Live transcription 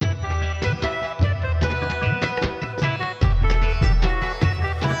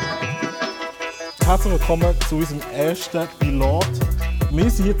herzlich willkommen zu unserem ersten Pilot. Wir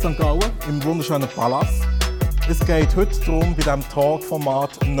sind hier in St. Gallen im wunderschönen Palast. Es geht heute darum, bei diesem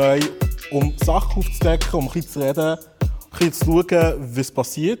Talk-Format neu um Sachen aufzudecken, um ein bisschen zu reden, ein bisschen zu schauen, was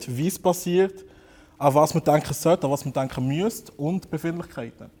passiert, wie es passiert, an was man denken sollte, an was man denken müsste und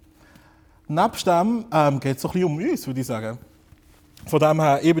Befindlichkeiten. Nebst dem geht es so ein bisschen um uns, würde ich sagen. Von dem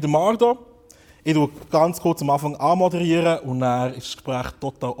her, ich bin der Mardo. Ich tue ganz kurz am Anfang anmoderieren und dann ist das Gespräch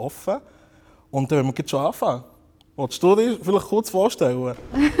total offen. Und dann wollen wir schon anfangen. Wolltest du dich vielleicht kurz vorstellen?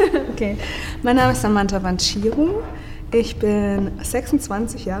 Okay, mein Name ist Samantha Banchiro. Ich bin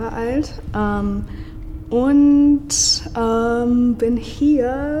 26 Jahre alt und bin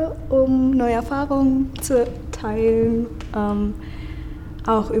hier, um neue Erfahrungen zu teilen,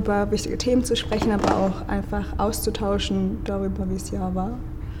 auch über wichtige Themen zu sprechen, aber auch einfach auszutauschen darüber, wie es Jahr war.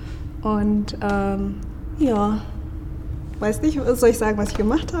 Und ja, weiß nicht, soll ich sagen, was ich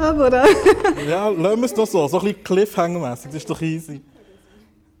gemacht habe, oder? Ja, lassen wir es doch so ein bisschen Cliffhanger-mässig, das ist doch easy.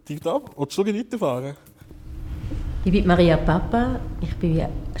 Tipptopp, willst du weiterfahren? Ich bin Maria Papa, ich bin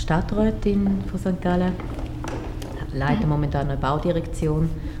Stadträtin von St. Gallen, leite momentan eine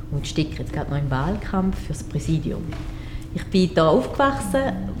Baudirektion und stecke jetzt gerade noch im Wahlkampf für das Präsidium. Ich bin hier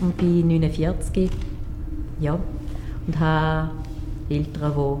aufgewachsen und bin 49, ja, und habe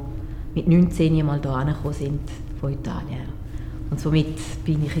Eltern, die mit 19 mal hierher gekommen sind von Italien. Und somit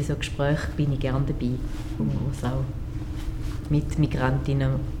bin ich in so Gesprächen gerne dabei, wo auch mit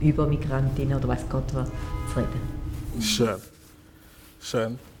Migrantinnen, über Migrantinnen oder weiss Gott was zu reden. Schön.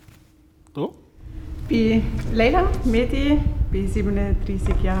 Schön. Du? Ich bin Leila Medi, bin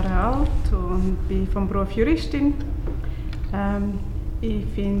 37 Jahre alt und bin vom Beruf Juristin. Ich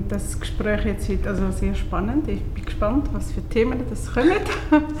finde das Gespräch jetzt heute also sehr spannend. Ich bin gespannt, was für Themen das kommen.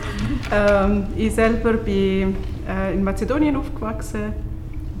 Ich selber bin in Mazedonien aufgewachsen,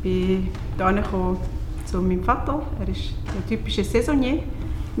 bin hierher gekommen zu meinem Vater. Er war der typische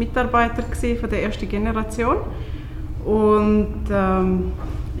Saisonnier-Mitarbeiter von der ersten Generation. Und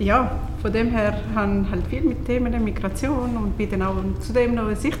ja, von dem her habe ich halt viel mit Themen der Migration und bin dann auch zudem noch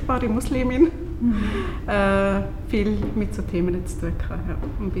eine sichtbare Muslimin. Viel mit so Themen zu tun gehabt, ja.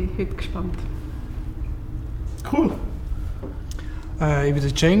 Und bin heute gespannt. Cool. Ich bin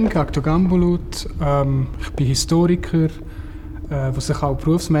der Cenk Aktogambulut. Ich bin Historiker, der sich auch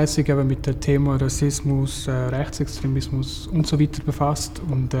berufsmäßig mit dem Thema Rassismus, Rechtsextremismus und so weiter befasst.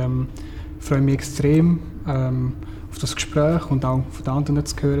 Und freue mich extrem auf das Gespräch und auch von den anderen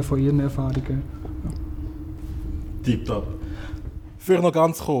zu hören, von ihren Erfahrungen. Ja. Tipptopp. Vielleicht noch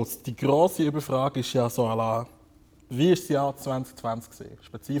ganz kurz, die grosse Überfrage ist ja so, wie war das Jahr 2020 gewesen?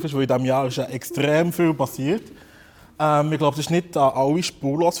 Spezifisch, weil in diesem Jahr ist ja extrem viel passiert. Ich glaube, es ist nicht an alle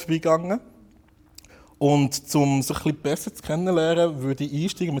spurlos vorbeigegangen. Und um sich ein bisschen besser zu kennenlernen, würde ich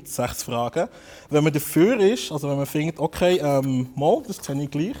einsteigen mit 6 Fragen. Wenn man dafür ist, also wenn man findet, okay, mal, das sehe ich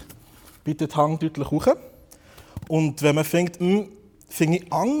gleich, bitte den Hang deutlich hoch. Und wenn man findet, finde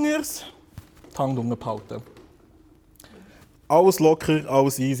ich anders, den Hang unten behalten. Alles locker,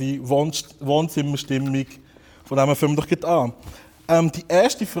 alles easy, Wohnzimmerstimmung, von dem fangen wir doch gleich an. Die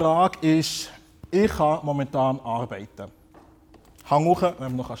erste Frage ist, ich kann momentan arbeiten. Hang hoch, wenn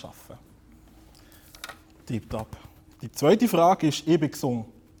man noch arbeiten kann. Tipptopp. Die zweite Frage ist, ich bin gesund.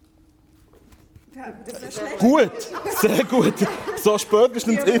 Ja, das ist schlecht. Gut, sehr gut. So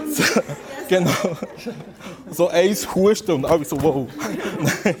spätestens jetzt. Genau. So eins Husten und alle so, wow.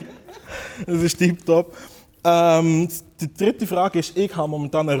 Nein, das ist tipptopp. Die dritte Frage ist, ich habe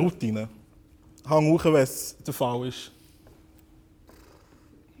momentan eine Routine. Hang hoch, wenn es der Fall ist.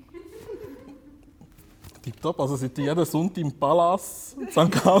 Tipptopp, also seid ihr jeden Sonntag im Palast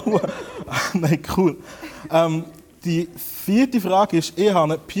St. Gallen? Nein, cool. Die vierte Frage ist, ich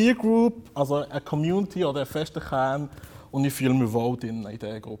habe eine Peer Group, also eine Community oder einen festen Kern und ich fühle mich wohl in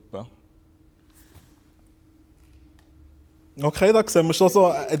dieser Gruppe. Okay, da sehen wir schon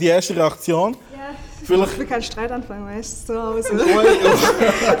so die erste Reaktion. Ja, vielleicht ich will keinen Streit anfangen, weißt du, zu Hause.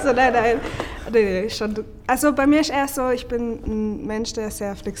 Also, nein, schon. Also bei mir ist eher so, ich bin ein Mensch, der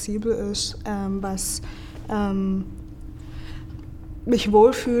sehr flexibel ist, was mich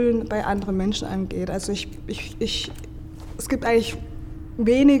wohlfühlen bei anderen Menschen angeht. Also es gibt eigentlich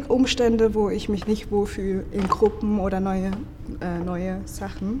wenig Umstände, wo ich mich nicht wohlfühle in Gruppen oder neue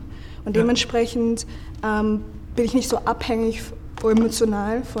Sachen. Und dementsprechend bin ich nicht so abhängig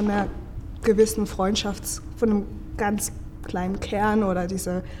emotional von einer gewissen Freundschafts-, von einem ganz kleinen Kern oder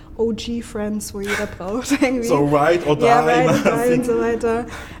diese OG-Friends, wo jeder braucht. Irgendwie. So ride or die. Ja, ride or die und so weiter.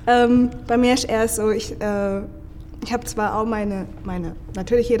 Bei mir ist eher so, ich habe zwar auch meine,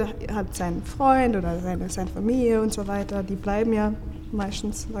 natürlich jeder hat seinen Freund oder seine Familie und so weiter, die bleiben ja.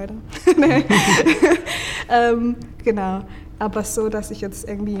 meistens leider. Genau, aber so, dass ich jetzt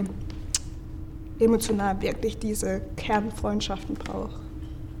irgendwie emotional wirklich diese Kernfreundschaften brauche,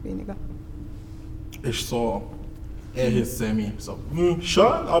 weniger. Ist so eher semi, so schön,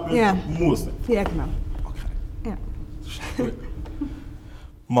 aber muss nicht. Ja, genau. Okay. Ja. Das ist gut.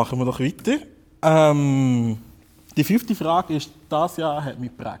 Machen wir doch weiter. Die 5. Frage ist, das Jahr hat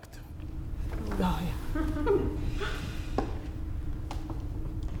mich geprägt. Oh, ja.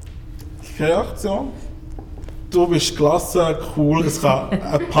 Reaktion? Du bist klasse, cool, es kann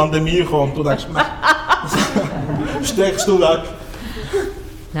eine Pandemie kommen und du denkst, steckst du weg?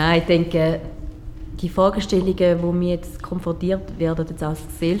 Nein, ich denke, die Fragestellungen, die wir jetzt konfrontiert werden jetzt als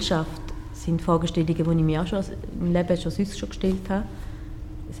Gesellschaft, sind Fragestellungen, die ich mir auch schon im Leben sonst schon gestellt habe.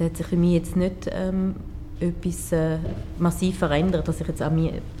 Es hat sich für mich jetzt nicht etwas massiv verändert, dass ich jetzt an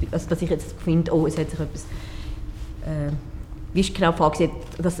mir, also dass ich jetzt finde, oh, es hat sich etwas wie ist genau die Frage,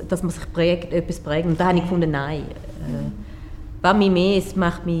 dass man sich etwas prägt. Und da habe ich gefunden, nein. Was mich mehr, es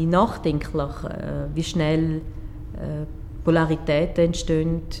macht mich nachdenklich, wie schnell Polaritäten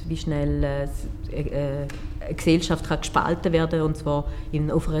entstehen, wie schnell eine Gesellschaft kann gespalten werden, und zwar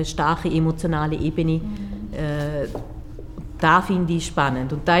auf einer starken emotionalen Ebene. Das finde ich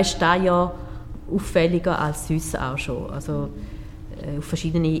spannend. Und da ist das ja auffälliger als sonst auch schon. Also, auf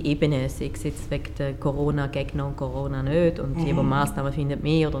verschiedenen Ebenen, sei es jetzt wegen der Corona-Gegner und Corona nicht und jede Maßnahme findet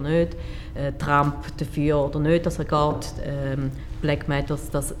mehr oder nicht, Trump dafür oder nicht, dass er geht, Black Matters,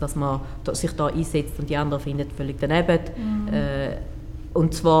 dass man sich da einsetzt und die anderen finden völlig daneben.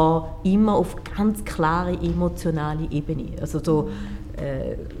 Und zwar immer auf ganz klare emotionale Ebene. Also so,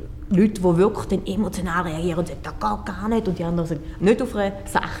 Leute, die wirklich dann emotional reagieren und sagen, das geht gar nicht, und die anderen sagen, nicht auf einer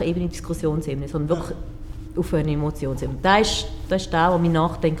Sachenebene, Diskussionsebene, sondern wirklich auf eine Emotionsebene. Das ist das, was mich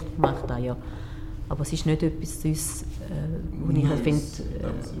nachdenklich macht. Ja. Aber es ist nicht etwas Süßes, was ich finde,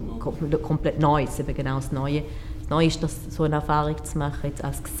 komplett Neues. Eben genau das Neue. Das Neue ist, so eine Erfahrung zu machen jetzt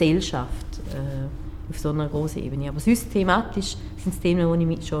als Gesellschaft auf so einer großen Ebene. Aber sonst thematisch sind es Themen, die ich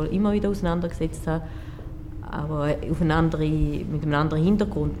mich schon immer wieder auseinandergesetzt habe. Aber mit einem anderen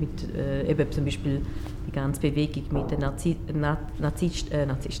Hintergrund, mit eben zum Beispiel die ganze Bewegung mit den Narzissten.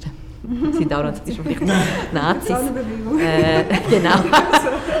 Sind auch Nazis. Nazis. Genau.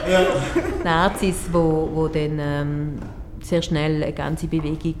 Nazis, wo dann sehr schnell eine ganze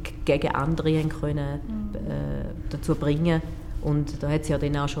Bewegung gegen andere können, dazu bringen. Und da hat es ja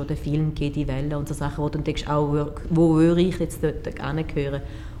dann auch schon den Film gegeben, die Welle und so Sachen, wo du dann denkst, wo würde ich jetzt dort hingehören?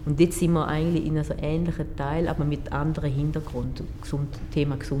 Und jetzt sind wir eigentlich in einem ähnlichen Teil, aber mit anderem Hintergrund,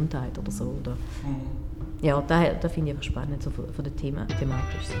 Thema Gesundheit oder so. Oder? Ja, das finde ich einfach spannend, so von der thematisch.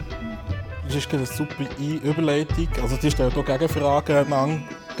 Das ist eine super Überleitung. Also die stellt auch Gegenfragen an,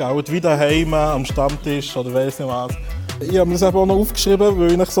 wie daheim, am Stammtisch oder weiss nicht was. Ich habe mir das auch noch aufgeschrieben,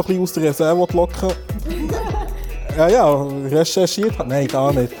 weil ich mich so ein bisschen aus der Reserve locken wollte. Ja, recherchiert habe. Nein,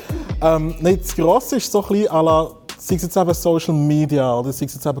 gar nicht. Nein, das Grosse ist so ein bisschen à la, sei es jetzt eben Social Media oder sei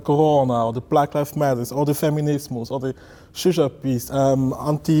es jetzt eben Corona oder Black Lives Matter oder Feminismus oder sonst etwas,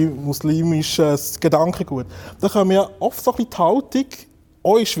 anti-muslimisches Gedankengut. Da kommen ja oft so ein bisschen die Haltung,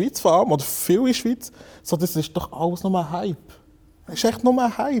 auch in der Schweiz vor allem, oder viel in der Schweiz, so, das ist doch alles nur ein Hype. Das ist echt nur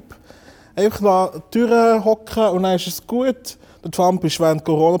ein Hype. Einfach da durchhocken und dann ist es gut. Der Trump ist während der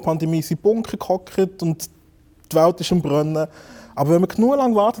Corona-Pandemie in seinen Bunker gehockt und die Welt ist am Brennen. Aber wenn man genug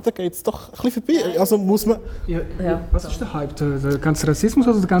lang wartet, dann geht es doch ein bisschen vorbei. Also muss man... Ja. Was ist der Hype? Der ganze Rassismus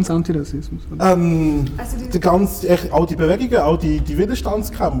oder der ganze Antirassismus? Also all die Bewegungen, all die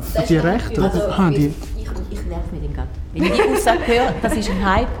Widerstandskämpfe. Die Rechte? Also, ich nerv mit ihm gerade. Wenn ich die Aussage höre, das ist ein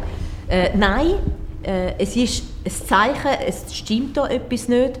Hype. Nein, es ist ein Zeichen, es stimmt da etwas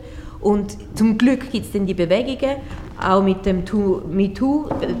nicht. Und zum Glück gibt es dann die Bewegungen, auch mit der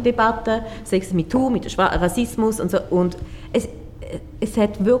MeToo-Debatte, sei es MeToo, mit dem Rassismus und so. Und es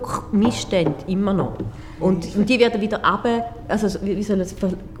hat wirklich Missstände, immer noch. Und die werden wieder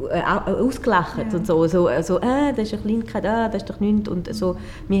ausgelacht und so das ist eine Kleinigkeit, das ist doch nichts. Und so,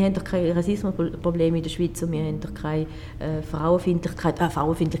 wir haben doch kein Rassismusproblem in der Schweiz und wir haben doch keine Frauenfeindlichkeit.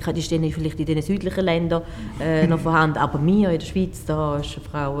 Frauenfeindlichkeit ist dann vielleicht in den südlichen Ländern noch vorhanden, aber wir in der Schweiz, da ist eine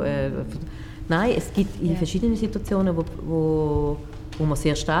Frau... Nein, es gibt in verschiedenen Situationen, wo man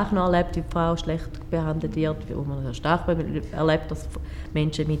sehr stark noch erlebt, wie die Frau schlecht behandelt wird, wo man sehr stark erlebt, dass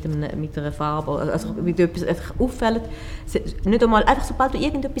Menschen mit einer Farbe, also mit etwas einfach auffällt. Nicht einmal, einfach sobald du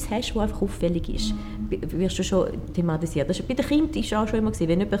irgendetwas hast, was einfach auffällig ist, wirst du schon thematisiert. Das ist, bei den Kindern war es auch schon immer,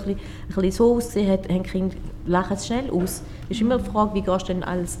 wenn jemand ein bisschen so aussehen hat, haben die Kinder lachen es schnell aus. Es ist immer die Frage, wie gehst du denn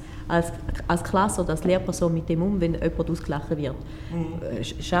als als Klasse oder als Lehrperson mit dem wenn jemand ausgelacht wird?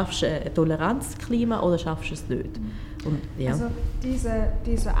 Schaffst du ein Toleranzklima oder schaffst du es nicht? Und, ja. Also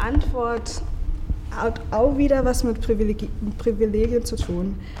diese Antwort hat auch wieder was mit Privilegien zu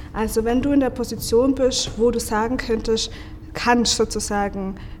tun. Also wenn du in der Position bist, wo du sagen kannst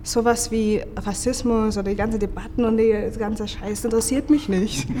sozusagen, sowas wie Rassismus oder die ganzen Debatten und der ganze Scheiß interessiert mich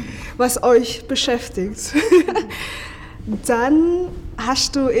nicht, was euch beschäftigt. Dann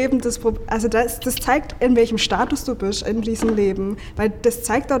hast du eben das Problem, also das zeigt, in welchem Status du bist in diesem Leben, weil das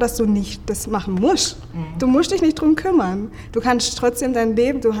zeigt auch, dass du nicht das machen musst. Du musst dich nicht drum kümmern. Du kannst trotzdem dein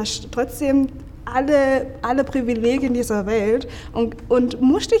Leben, du hast trotzdem alle Privilegien dieser Welt und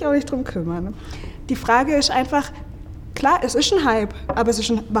musst dich auch nicht drum kümmern. Die Frage ist einfach, klar, es ist ein Hype, aber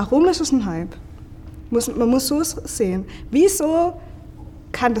warum ist es ein Hype? Man muss so sehen. Wieso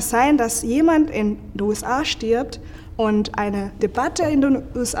kann das sein, dass jemand in den USA stirbt und eine Debatte in den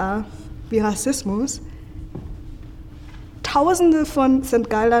USA wie Rassismus Tausende von St.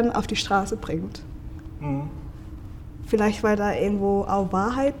 Gallern auf die Straße bringt? Vielleicht, weil da irgendwo auch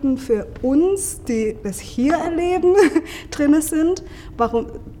Wahrheiten für uns, die das hier erleben, drin sind. Warum?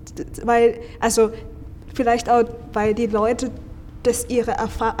 Vielleicht auch, weil die Leute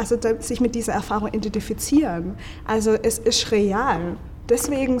sich mit dieser Erfahrung identifizieren. Also es ist real.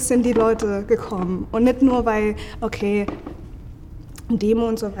 Deswegen sind die Leute gekommen. Und nicht nur, weil, okay, Demo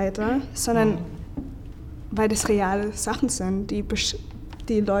und so weiter, sondern weil das reale Sachen sind, die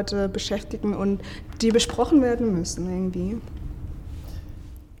Leute beschäftigen und die besprochen werden müssen irgendwie.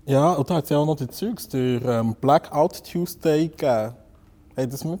 Ja, und da hat es ja auch noch die Zeugs, der Blackout Tuesday gegeben. Habt ihr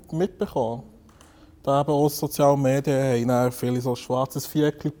das mitbekommen? Da eben auch soziale Medien haben dann viele so schwarzes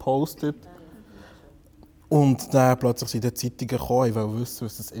Viertel gepostet. Und dann plötzlich sind die Zeitungen gekommen, ich wollte wissen,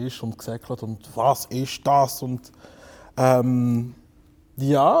 was das ist und gesagt und was ist das? Und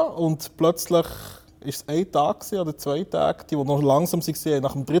ja, und plötzlich war es ein Tag oder 2 Tage, die noch langsam waren,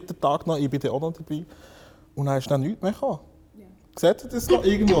 nach dem 3. Tag noch, ich bin auch noch dabei. Und dann ist dann nichts mehr gekommen. Ja. Seht ihr das noch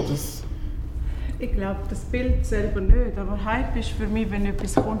irgendwo? Ich glaube, das Bild selber nicht, aber Hype ist für mich, wenn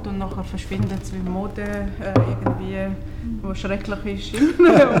etwas kommt und nachher verschwindet es wie Mode, irgendwie, was schrecklich ist,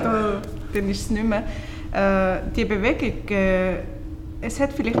 oder dann ist es nicht mehr. Die Bewegung, es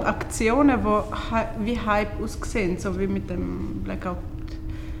hat vielleicht Aktionen, die wie Hype aussehen, so wie mit dem Blackout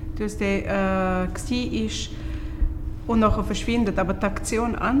Tuesday war und nachher verschwindet. Aber die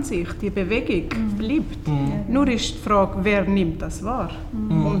Aktion an sich, die Bewegung bleibt. Nur ist die Frage, wer nimmt das wahr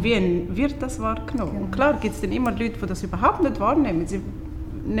und wie wird das wahrgenommen. Und klar gibt es dann immer Leute, die das überhaupt nicht wahrnehmen. Sie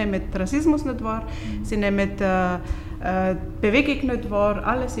nehmen Rassismus nicht wahr, sie nehmen Bewegung nicht wahr,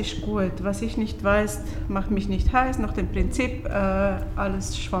 alles ist gut. Was ich nicht weiß, macht mich nicht heiß, nach dem Prinzip,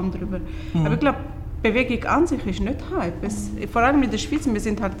 alles schwamm drüber. Aber ich glaube, Bewegung an sich ist nicht Hype. Vor allem in der Schweiz, wir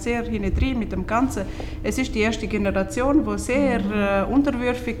sind halt sehr hinein mit dem Ganzen. Es ist die erste Generation, die sehr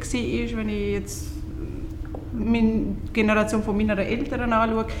unterwürfig war, wenn ich jetzt die Generation von meiner Eltern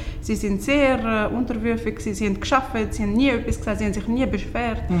anschaue. Sie sind sehr unterwürfig, sie haben gearbeitet, sie haben nie etwas gesagt, sie haben sich nie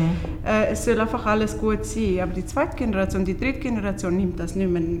beschwert. Es soll einfach alles gut sein. Aber die zweite Generation, die dritte Generation nimmt das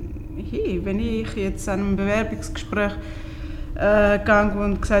nicht mehr hin. Wenn ich jetzt an einem Bewerbungsgespräch gegangen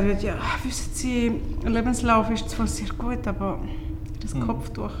und gesagt wird, ja, wissen Sie, ein Lebenslauf ist zwar sehr gut, aber das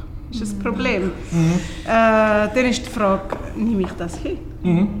Kopftuch ist das Problem. Dann ist die Frage, nehme ich das hin?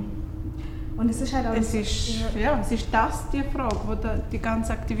 Und es ist halt auch es ist das die Frage, wo die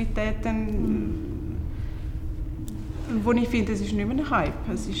ganzen Aktivitäten, wo ich finde, es ist nicht mehr ein Hype,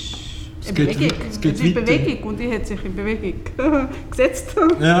 es ist eine Bewegung. Es ist Bewegung und die hat sich in Bewegung gesetzt.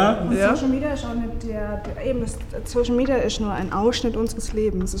 Ja. Social Media ist auch nicht Social Media ist nur ein Ausschnitt unseres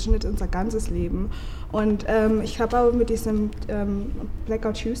Lebens, es ist nicht unser ganzes Leben. Und ich habe auch mit diesem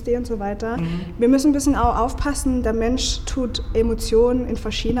Blackout Tuesday und so weiter, wir müssen ein bisschen auch aufpassen, der Mensch tut Emotionen in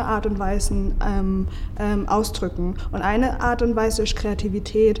verschiedener Art und Weisen ausdrücken. Und eine Art und Weise ist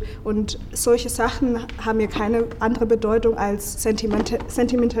Kreativität. Und solche Sachen haben ja keine andere Bedeutung als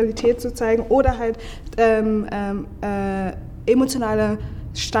Sentimentalität zu zeigen oder halt emotionale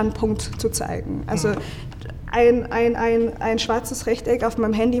Standpunkt zu zeigen. Also ein schwarzes Rechteck auf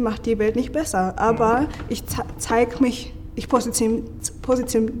meinem Handy macht die Welt nicht besser, aber ich zeige mich, ich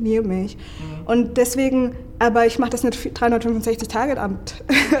positioniere mich. Und deswegen, aber ich mache das nicht 365 Tage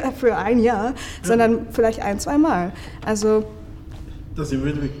für ein Jahr, sondern vielleicht 1-2 Mal. Also das ist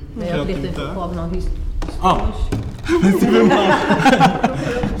wieder ja, vielleicht den Vorhaben noch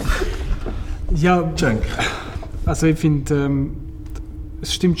Ja, also ich finde,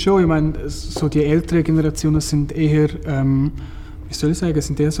 es stimmt schon, ich meine, so die älteren Generationen sind eher, wie soll ich sagen,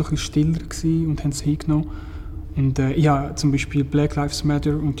 sind eher so ein bisschen stiller gewesen und haben es hingenommen. Und ja, zum Beispiel Black Lives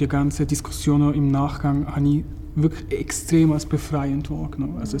Matter und die ganze Diskussion im Nachgang habe ich wirklich extrem als befreiend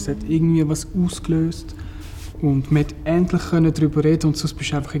wahrgenommen. Also es hat irgendwie was ausgelöst und man konnte endlich darüber reden und sonst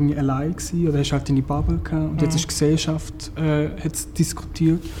bist du einfach irgendwie allein gewesen oder hast halt deine Bubble gehabt und jetzt ist die Gesellschaft hat's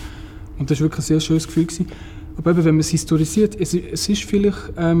diskutiert und das war wirklich ein sehr schönes Gefühl gewesen. Aber eben, wenn man es historisiert, es ist vielleicht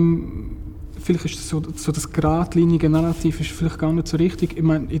ist so das geradlinige Narrativ ist vielleicht gar nicht so richtig. Ich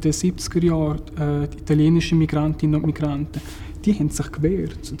meine, in den 70er Jahren die italienischen Migrantinnen und Migranten, die haben sich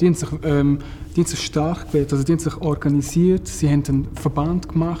gewehrt. Die haben sich stark gewehrt. Also die haben sich organisiert. Sie haben einen Verband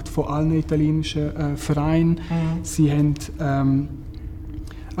gemacht von allen italienischen Vereinen. Sie haben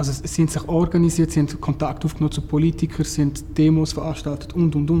sie haben sich organisiert, sie haben Kontakt aufgenommen zu Politikern, sie haben Demos veranstaltet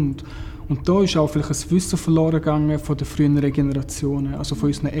und. Und da ist auch vielleicht ein Wissen verloren gegangen von den früheren Generationen, also von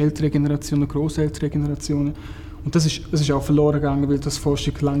unseren älteren Generationen, grossälteren Generationen. Und das ist auch verloren gegangen, weil das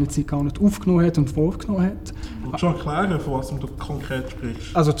Forschung lange Zeit gar nicht aufgenommen hat und wahrgenommen hat. Willst du schon erklären, von was du konkret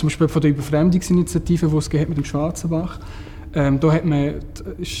sprichst? Also zum Beispiel von der Überfremdungsinitiative, die es mit dem Schwarzenbach. Da hat man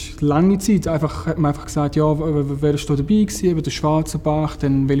lange Zeit hat man einfach gesagt, ja, wer ist da dabei gewesen, eben der Schwarzenbach,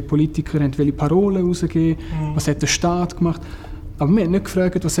 dann welche Politiker haben welche Parolen rausgegeben, was hat der Staat gemacht. Aber wir haben nicht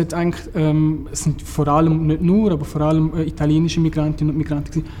gefragt, was hat eigentlich, es sind vor allem, nicht nur, aber vor allem italienische Migrantinnen und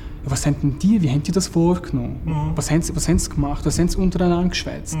Migranten gewesen, was haben denn die, wie haben die das vorgenommen? Was haben sie gemacht? Was haben sie untereinander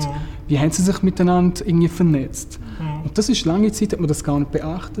geschwätzt? Wie haben sie sich miteinander irgendwie vernetzt? Und das ist lange Zeit, hat man das gar nicht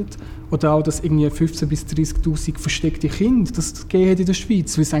beachtet. Oder auch, dass irgendwie 15.000 bis 30.000 versteckte Kinder das gegeben hat in der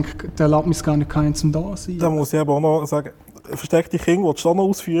Schweiz, weil es eigentlich die Erlaubnis gar nicht hatten, um da zu sein. Da muss ich aber auch noch sagen, versteckte Kinder, die du schon noch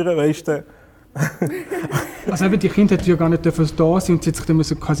ausführen, weißt du. Also eben, die Kinder hätten ja gar nicht da sein und sie sich dann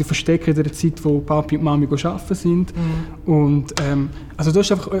quasi verstecken in der Zeit, wo Papi und Mami arbeiten sind. Und also da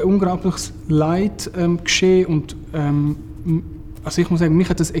ist einfach ein unglaubliches Leid geschehen und also ich muss sagen, mich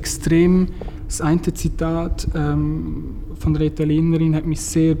hat das extrem, das eine Zitat von der Italienerin hat mich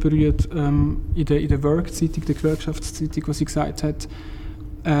sehr berührt in der Work-Zeitung, der Gewerkschaftszeitung, wo sie gesagt hat,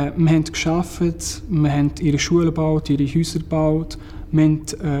 wir haben gearbeitet, wir haben ihre Schulen gebaut, ihre Häuser gebaut, wir haben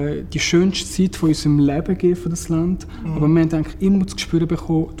die schönste Zeit von unserem Leben gegeben für das Land, aber wir haben eigentlich immer das Gespür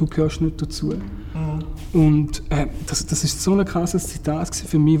bekommen, du gehörst nicht dazu. Und das ist so ein krasses Zitat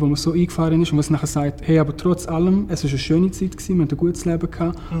für mich, wo mir so eingefahren ist und was nachher sagt, hey, aber trotz allem, es war eine schöne Zeit gewesen, wir hatten ein gutes Leben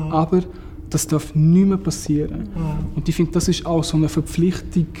gehabt, aber das darf nicht mehr passieren. Und ich finde, das ist auch so eine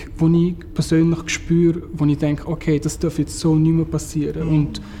Verpflichtung, die ich persönlich spüre, wo ich denke, okay, das darf jetzt so nicht mehr passieren.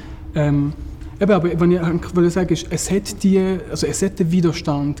 Und aber was ich eigentlich sagen ist, es hat den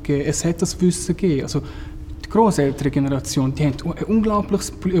Widerstand gegeben, es hat das Wissen gegeben. Also die grossältere Generation, die haben eine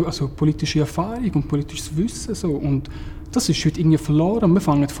unglaubliche politische Erfahrung und politisches Wissen. So. Und das ist heute irgendwie verloren. Wir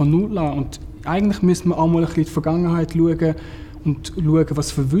fangen von Null an. Und eigentlich müssen wir auch mal ein bisschen in die Vergangenheit schauen und schauen,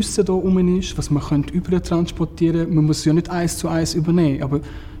 was für Wissen da rum ist, was man übertransportieren könnte. Man muss es ja nicht 1:1 übernehmen, aber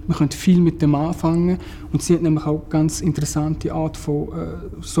man könnte viel mit dem anfangen. Und sie hat nämlich auch eine ganz interessante Art von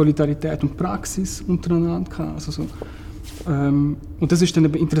Solidarität und Praxis untereinander gehabt. Also so, und das ist dann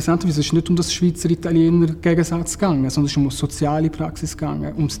interessant, weil es ist nicht um das Schweizer-Italiener-Gegensatz gegangen, sondern es ist um die soziale Praxis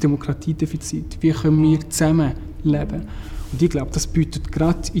gegangen, um das Demokratiedefizit. Wie können wir zusammen leben? Und ich glaube, das bietet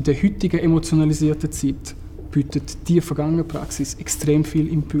gerade in der heutigen emotionalisierten Zeit bietet die vergangene Praxis extrem viel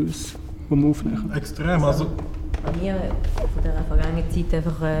Impuls, die wir aufnehmen. Extrem, also... Bei mir von dieser vergangenen Zeit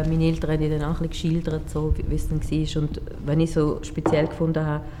einfach, meine Eltern haben dann auch ein bisschen geschildert, so, wie es dann war. Und wenn ich so speziell gefunden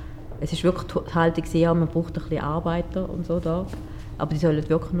habe, es war wirklich die Haltung, ja, man braucht ein bisschen Arbeiter und so da, aber die sollen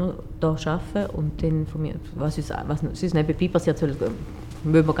wirklich nur da arbeiten und dann von mir, was uns nebenbei passiert, wollen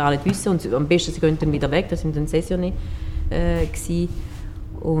wir gar nicht wissen und am besten, sie gehen dann wieder weg, das waren dann Sessionen gewesen.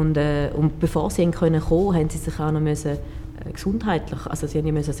 Und bevor sie kommen konnten, haben sie sich auch noch gesundheitlich, also sie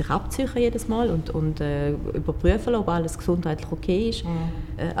mussten sich abziehen jedes Mal und überprüfen, ob alles gesundheitlich okay ist.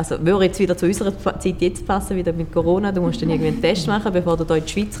 Also würde jetzt wieder zu unserer Zeit jetzt passen, wieder mit Corona, du musst dann irgendwie einen Test machen, bevor du hier in die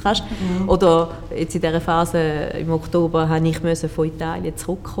Schweiz kannst. Oder jetzt in dieser Phase im Oktober musste ich von Italien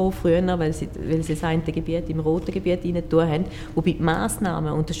zurückkommen, früher, weil sie das eine Gebiet im roten Gebiet rein tun haben, wobei die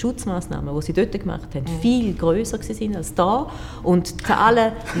Massnahmen und die Schutzmaßnahmen, die sie dort gemacht haben, viel grösser waren als da. Und die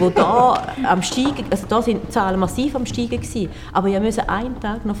Zahlen, die da am Steigen, also da sind die Zahlen massiv am Steigen gewesen. Aber ich musste einen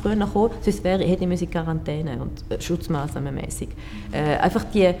Tag noch früher kommen, sonst hätte ich in Quarantäne und schutzmaßnahmenmäßig. Einfach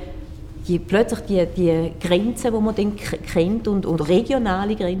plötzlich die Grenzen, die man dann kennt und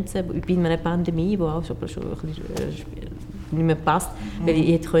regionale Grenzen bei einer Pandemie, die auch schon ein bisschen nicht mehr passt, weil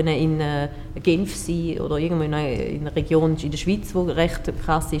ich hätte in Genf sein oder irgendwo in einer Region in der Schweiz, die recht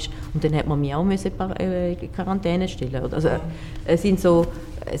krass ist, und dann hätte man mich auch in Quarantäne stellen. Also es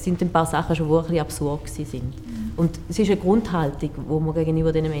sind ein paar Sachen schon, die ein bisschen absurd waren. Und es ist eine Grundhaltung, die man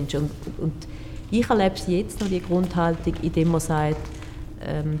gegenüber diesen Menschen und Ich erlebe es jetzt noch, die Grundhaltung, indem man sagt,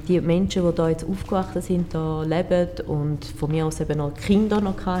 die Menschen, die hier jetzt aufgewachsen sind, hier leben und von mir aus eben noch Kinder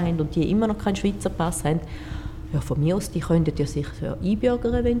noch haben und die immer noch keinen Schweizer Pass haben, ja, von mir aus, die könnten ja sich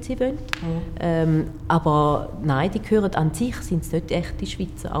einbürgern, wenn sie wollen. Aber nein, die gehören an sich, sind es nicht echte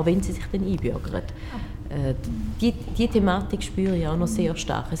Schweizer, auch wenn sie sich dann einbürgern. Die Thematik spüre ich auch noch sehr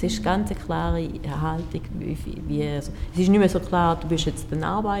stark. Es ist ganz eine klare Haltung. Es ist nicht mehr so klar, du bist jetzt ein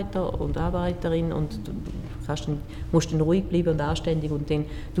Arbeiter und Arbeiterin und du musst dann ruhig bleiben und anständig und dann,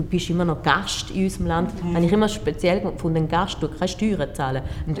 du bist immer noch Gast in unserem Land. Das habe ich immer speziell gefunden, ein Gast, du keine Steuern zahlen.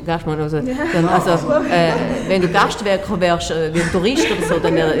 Wenn du Gast wärst, wie ein Tourist oder so,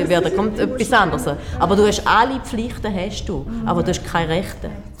 dann kommt etwas anderes. Aber du hast alle Pflichten, aber du hast keine Rechte.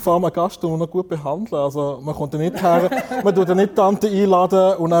 Vor allem einen Gast, den man noch gut behandeln. Also man kommt nicht her, man tut nicht die Tante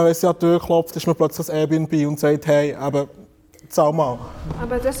einladen und dann, wenn sie an die Tür klopft, ist man plötzlich das Airbnb und sagt, hey, aber zahl mal.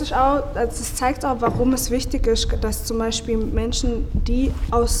 Aber das zeigt auch, warum es wichtig ist, dass zum Beispiel Menschen, die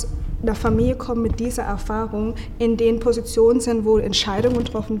aus einer Familie kommen mit dieser Erfahrung, in den Positionen sind, wo Entscheidungen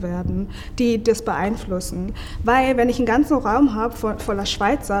getroffen werden, die das beeinflussen. Weil wenn ich einen ganzen Raum habe voller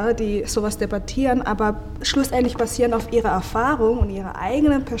Schweizer, die sowas debattieren, aber schlussendlich basieren auf ihrer Erfahrung und ihrer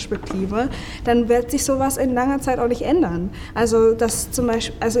eigenen Perspektive, dann wird sich sowas in langer Zeit auch nicht ändern. Also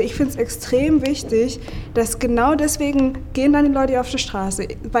ich finde es extrem wichtig, dass genau deswegen gehen dann die Leute auf die Straße,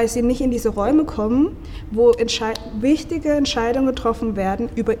 weil sie nicht in diese Räume kommen, wo wichtige Entscheidungen getroffen werden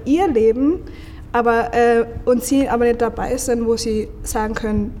über ihr Leben, und sie aber nicht dabei sind, wo sie sagen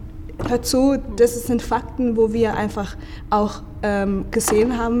können, hör zu, das sind Fakten, wo wir einfach auch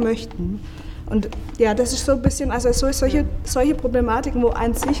gesehen haben möchten. Und ja, das ist so ein bisschen, also solche Problematiken, wo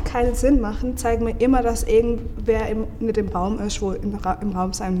an sich keinen Sinn machen, zeigen mir immer, dass irgendwer nicht im Raum ist, wo im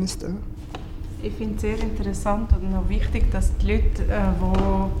Raum sein müsste. Ich finde es sehr interessant und auch wichtig, dass die Leute,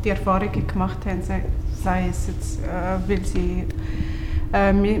 die die Erfahrungen gemacht haben, sei es jetzt, weil sie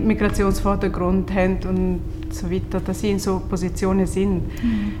Migrationshintergrund haben und so weiter, dass sie in so Positionen sind.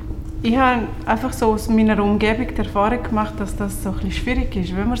 Ich habe einfach so aus meiner Umgebung die Erfahrung gemacht, dass das so ein bisschen schwierig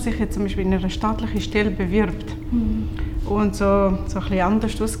ist. Wenn man sich jetzt zum Beispiel in einer staatlichen Stelle bewirbt und so ein bisschen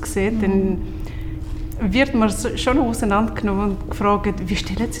anders aussieht, dann wird man schon auseinandergenommen und gefragt, wie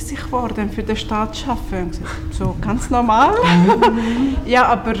stellen Sie sich vor, denn für den Staat zu arbeiten? So ganz normal. Ja,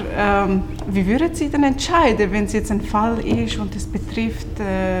 aber wie würden Sie denn entscheiden, wenn es jetzt ein Fall ist und es betrifft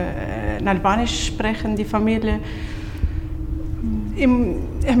eine albanisch sprechende Familie?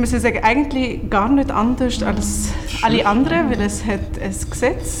 Ich muss sagen, eigentlich gar nicht anders als alle anderen, weil es hat ein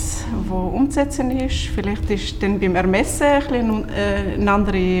Gesetz, das umzusetzen ist. Vielleicht ist dann beim Ermessen ein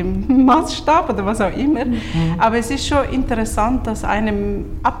anderer Maßstab oder was auch immer. Aber es ist schon interessant, dass einem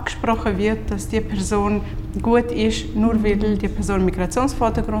abgesprochen wird, dass die Person gut ist, nur weil die Person einen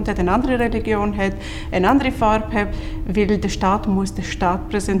Migrationshintergrund hat, eine andere Religion hat, eine andere Farbe hat, weil der Staat muss den Staat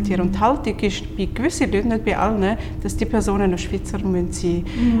präsentieren. Und die Haltung ist bei gewissen Leuten, nicht bei allen, dass die Personen noch Schweizer sein müssen.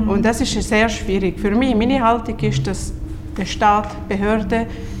 Und das ist sehr schwierig. Für mich, meine Haltung ist, dass der Staat, Behörde,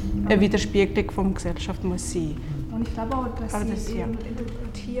 eine Widerspiegelung der Gesellschaft muss sein. Und ich glaube auch, dass sie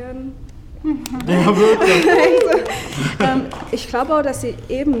interpretieren. Ja, wirklich. Ich glaube auch, dass sie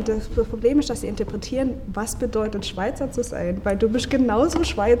das Problem ist, dass sie interpretieren, was bedeutet Schweizer zu sein, weil du bist genauso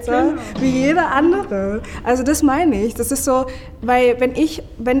Schweizer wie jeder andere. Also das meine ich. Das ist so, weil wenn ich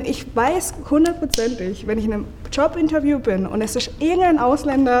weiß hundertprozentig, wenn ich in einem Jobinterview bin und es ist irgendein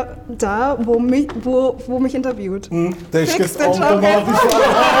Ausländer da, wo mich interviewt. Der ist Fix jetzt den Job. automatisch.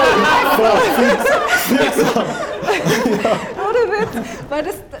 Ohne Witz, weil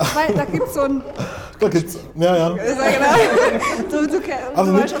da gibt es so ein... Da gibt's, ja. Du weißt,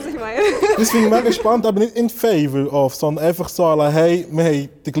 was ich meine. Das finde ich mega spannend, aber nicht in favor of, sondern einfach so, hey, wir haben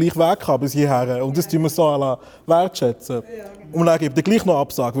den gleichen Weg gehabt bis hierher und das tun wir so wertschätzen. Und dann gebe ich dir gleich noch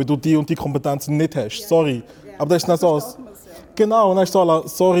Absage, weil du die und die Kompetenzen nicht hast. Sorry. Aber das ist dann so, genau, und dann ist so,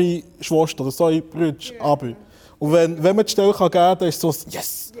 sorry Schwester oder sorry Brütsch, aber. Und wenn man die Stelle geben kann, dann ist es so,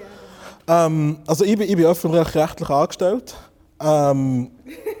 yes! Also ich bin öffentlich-rechtlich angestellt.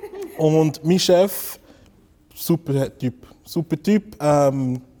 Und mein Chef, super Typ. Ja,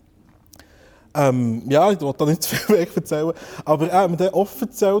 ich will da nicht zu viel erzählen, aber er hat mir dann offen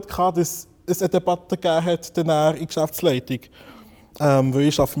erzählt, dass es eine Debatte gegeben hat in der Geschäftsleitung. Weil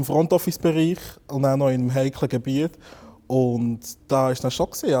ich arbeite im Front-Office-Bereich und auch noch in einem heiklen Gebiet. Und da war dann schon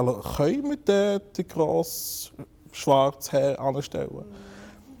gesehen, also können wir den grossen schwarzen Herr anstellen.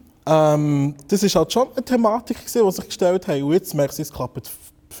 Das war halt schon eine Thematik, die sich gestellt haben. Und jetzt merke ich, es klappt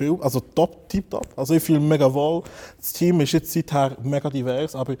viel, also tipptopp. Also ich fühle mich mega wohl. Das Team ist jetzt seither mega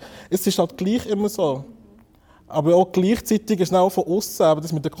divers, aber es ist halt gleich immer so. Aber auch gleichzeitig ist auch von außen, aber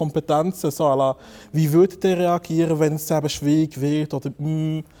das mit den Kompetenzen, so, wie würdet ihr reagieren, wenn es eben schwierig wird? Oder,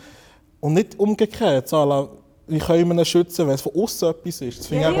 und nicht umgekehrt, so, wie können wir ihn schützen, wenn es von außen etwas ist? Das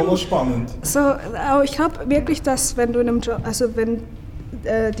finde ich auch noch spannend. So, ich glaube wirklich, dass wenn du in einem Job, also wenn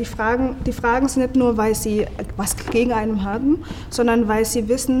die Fragen sind nicht nur, weil sie was gegen einen haben, sondern weil sie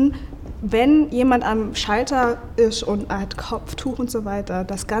wissen, wenn jemand am Schalter ist und hat Kopftuch und so weiter,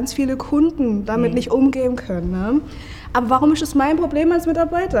 dass ganz viele Kunden damit nicht umgehen können. Ne? Aber warum ist das mein Problem als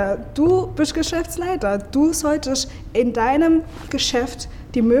Mitarbeiter? Du bist Geschäftsleiter. Du solltest in deinem Geschäft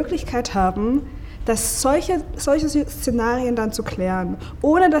die Möglichkeit haben, dass solche Szenarien dann zu klären,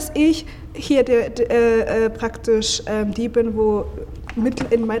 ohne dass ich hier praktisch die bin, wo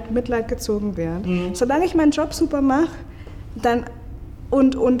in Mitleid gezogen werden. Solange ich meinen Job super mache, dann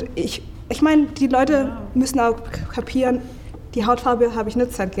und ich meine, die Leute müssen auch kapieren, die Hautfarbe habe ich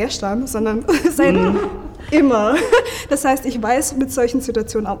nicht seit gestern, sondern seit immer. Das heißt, ich weiß, mit solchen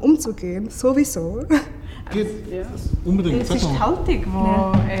Situationen auch umzugehen, sowieso. Unbedingt. Es ist die Haltung,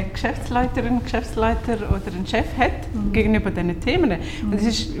 die eine Geschäftsleiterin, Geschäftsleiter oder ein Chef hat gegenüber diesen Themen. Und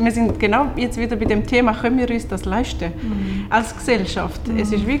wir sind genau jetzt wieder bei dem Thema, können wir uns das leisten als Gesellschaft.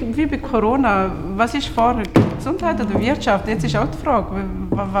 Es ist wie bei Corona, was ist vorher, Gesundheit oder Wirtschaft? Jetzt ist auch die Frage,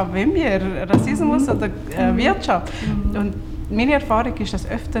 was wollen wir, Rassismus oder Wirtschaft? Und meine Erfahrung ist, dass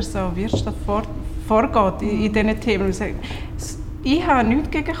öfter so Wirtschaft vorgeht in diesen Themen. Ich habe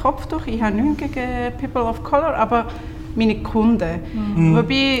nichts gegen Kopftuch, ich habe nichts gegen People of Color, aber meine Kunden.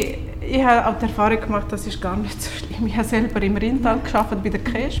 Wobei, ich habe auch die Erfahrung gemacht, das ist gar nicht so schlimm. Ich habe selber im Rheintal gearbeitet bei der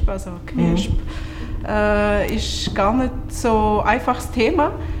KESP. Also KESP ist gar nicht so ein einfaches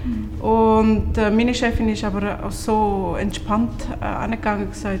Thema. Und meine Chefin ist aber auch so entspannt angegangen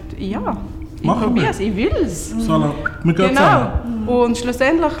und gesagt, ja, ich probiere es, ich will es. Genau. Und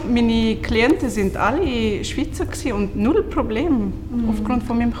schlussendlich, meine Klienten sind alle Schweizer und null Problem aufgrund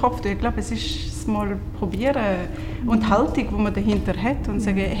von meinem Kopf. Ich glaube, es ist es mal probieren und die Haltung, die man dahinter hat und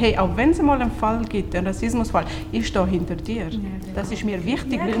sagen, hey, auch wenn es mal einen Fall gibt, einen Rassismusfall, ich stehe hinter dir. Das ist mir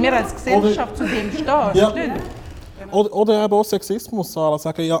wichtig, weil wir als Gesellschaft zu dem stehen. Ja. Oder eben auch Sexismus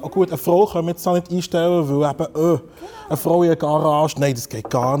sagen, ja gut, eine Frau können wir jetzt auch nicht einstellen, weil eben, eine Frau in der Garage, nein, das geht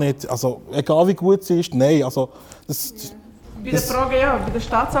gar nicht. Also, egal wie gut sie ist, nein. Also, bei der Frage, bei der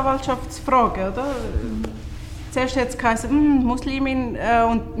Staatsanwaltschaftsfrage, oder? Zuerst hat es geheißen, Muslimin,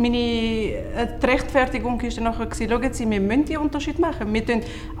 und die Rechtfertigung war dann nachher, schauen Sie, wir müssen diesen Unterschied machen. Wir tun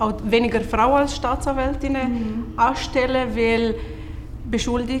auch weniger Frauen als Staatsanwältinnen anstellen, weil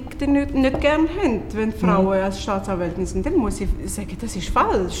Beschuldigte nicht gerne haben, wenn Frauen als Staatsanwältin sind. Dann muss ich sagen, das ist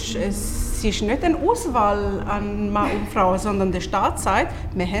falsch. Es ist nicht eine Auswahl an Mann und Frau, sondern der Staat sagt,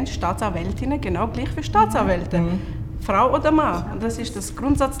 wir haben Staatsanwältinnen genau gleich wie Staatsanwälte. Frau oder Mann. Und das ist das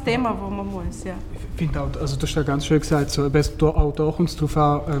Grundsatzthema, das man muss. Ja. Ich finde auch, also du hast ja ganz schön gesagt, so, auch da kommt es darauf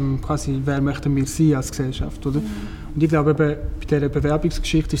an, quasi, wer möchten wir sein als Gesellschaft, oder? Und ich glaube, bei dieser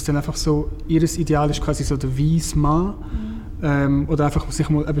Bewerbungsgeschichte ist es dann einfach so, ihr Ideal ist quasi so der weisse Mann, oder einfach sich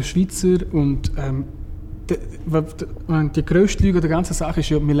mal eben Schweizer und die grösste Lüge der ganzen Sache ist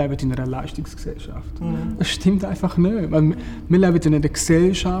ja, wir leben in einer Leistungsgesellschaft. Das stimmt einfach nicht. Wir leben in einer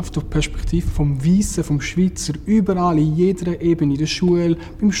Gesellschaft durch die Perspektive vom Weissen, vom Schweizer, überall, in jeder Ebene, in der Schule,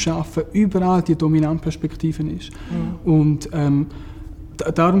 beim Arbeiten, überall die dominante Perspektive ist. Und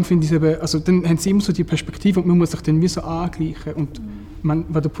darum finde ich es eben, also dann haben sie immer so die Perspektive und man muss sich dann wie so angleichen. Und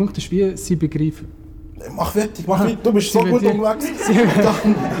der Punkt ist, wie sie begreifen. Mach fertig, du bist so gut unterwegs.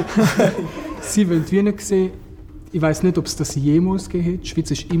 Sie wollen wie nicht sehen, ich weiss nicht, ob es das jemals gegeben hat. Die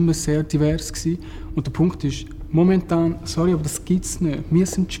Schweiz war immer sehr divers. Und der Punkt ist, momentan, sorry, aber das gibt es nicht. Wir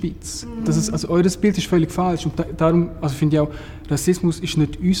sind die Schweiz. Das ist, also, eures Bild ist völlig falsch. Und darum also finde ich auch, Rassismus ist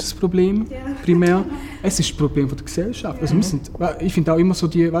nicht unser Problem, primär. Es ist das Problem der Gesellschaft. Also ich finde auch immer so,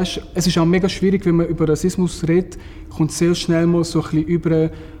 es ist auch mega schwierig, wenn man über Rassismus redet, kommt sehr schnell mal so ein bisschen über,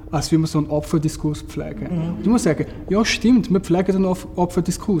 als wie wir so einen Opferdiskurs pflegen. Ich muss sagen, ja stimmt, wir pflegen einen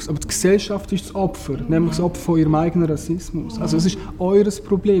Opferdiskurs, aber die Gesellschaft ist das Opfer, nämlich das Opfer von ihrem eigenen Rassismus. Also es ist eures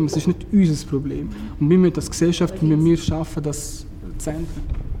Problem, es ist nicht unser Problem. Und wir müssen als Gesellschaft schaffen, das zu ändern.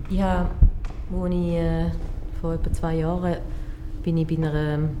 Ja, als ich vor etwa 2 Jahren bin ich bei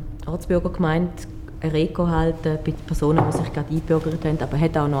einer Ortsbürgergemeinde eine Reko gehalten bei Personen, die sich gerade eingebürgert haben, aber es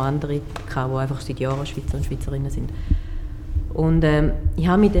hat auch noch andere gehabt, die einfach seit Jahren Schweizer und Schweizerinnen sind. Und ich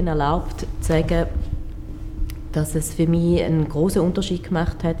habe mir dann erlaubt zu sagen, dass es für mich einen grossen Unterschied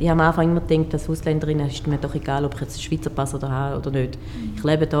gemacht hat. Ich habe am Anfang immer gedacht, als Ausländerin ist mir doch egal, ob ich jetzt einen Schweizer Pass habe oder nicht. Ich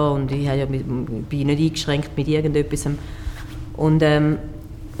lebe da und ich bin nicht eingeschränkt mit irgendetwas. Und als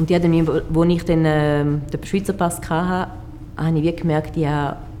ich dann den Schweizer Pass hatte, habe ich gemerkt, ich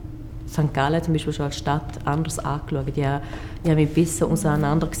habe St. Gallen zum Beispiel schon als Stadt anders angeschaut. Ich habe mich besser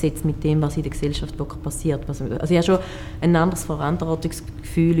auseinandergesetzt mit dem, was in der Gesellschaft wirklich passiert. Also ich habe schon ein anderes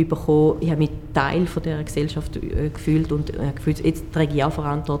Verantwortungsgefühl bekommen. Ich habe mich Teil von dieser Gesellschaft gefühlt und gefühlt, jetzt trage ich auch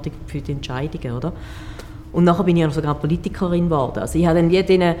Verantwortung für die Entscheidungen, oder? Und nachher bin ich auch sogar Politikerin geworden. Also ich habe dann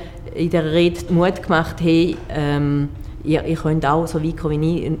denen in der Rede Mut gemacht, hey, ihr könnt auch so weit kommen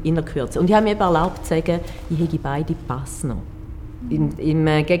wie ich in der Kürze. Und ich habe mir eben erlaubt zu sagen, ich habe beide Pass noch. Im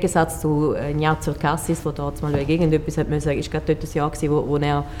Gegensatz zu Jahr Zirkassis, wo dort mal irgendetwas hat müssen, ist gerade dort das Jahr gewesen, wo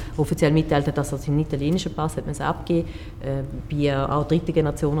er offiziell mitteilte, dass er seinen italienischen Pass hat müssen abgeben, bei auch dritte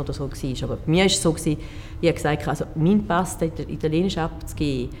Generation oder so war. Aber bei mir war es so gewesen, ich habe gesagt, also mein Pass, den italienisch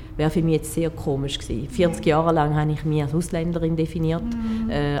abzugeben, wäre für mich jetzt sehr komisch gewesen. 40 Jahre lang habe ich mich als Ausländerin definiert,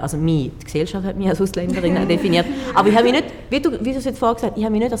 also die Gesellschaft hat mich als Ausländerin definiert, aber ich habe mich nicht, wie du es jetzt vorhin gesagt hast, ich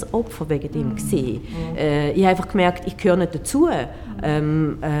habe mich nicht als Opfer wegen dem gesehen. Ich habe einfach gemerkt, ich gehöre nicht dazu.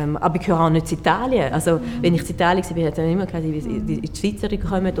 Aber ich gehöre auch nicht zu Italien. Also, wenn ich zu Italien war, hat es immer gesagt, die Schweizerin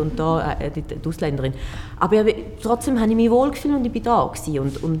kommen und da die Ausländerin. Aber trotzdem habe ich mich wohlgefühlt und ich war da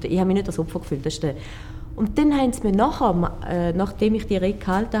gewesen. Und ich habe mich nicht als Opfer gefühlt. Und dann haben sie mir nachher, nachdem ich die Rede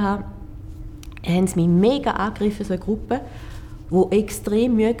gehalten habe, haben sie mich mega angegriffen, so eine Gruppe, die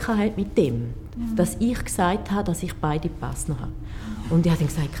extrem Mühe hatte mit dem, dass ich gesagt habe, dass ich beide Pass noch habe. Und ich habe dann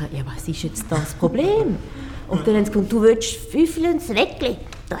gesagt, ja, was ist jetzt das Problem? Und dann haben sie gesagt, du willst 5 ins Weckli,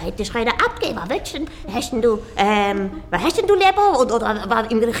 da hättest du keinen abgeben. Was willst du denn? Was hast denn du lieber? Oder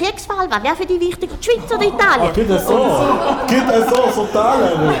im Kriegsfall, was wäre für dich wichtiger, die Schweiz oder Italien? Geht es so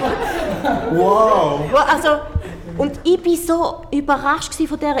Talent? Wow! Also, und ich war so überrascht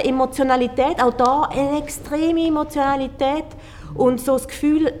von dieser Emotionalität, auch da eine extreme Emotionalität. Und so das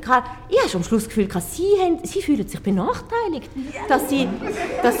Gefühl, ich habe schon am Schluss das Gefühl, sie fühlen sich benachteiligt, dass sie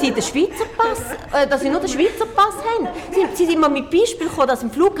den Schweizer Pass, dass sie nur den Schweizer Pass haben. Sie sind mal mit Beispiel gekommen, dass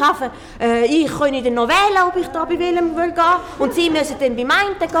im Flughafen ich kann dann noch wählen, ob ich da bei welchem will gehen, und sie müssen dann bei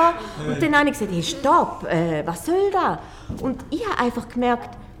meinen gehen. Und dann habe ich gesagt, hey, stopp, was soll das? Und ich habe einfach gemerkt,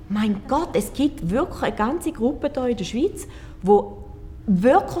 mein Gott, es gibt wirklich eine ganze Gruppe hier in der Schweiz, die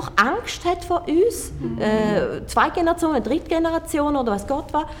wirklich Angst hat vor uns, 2 Generationen, 3. Generation oder was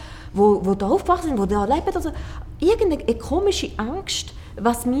Gott war, wo da aufgewachsen sind, wo da leben, also irgendeine komische Angst,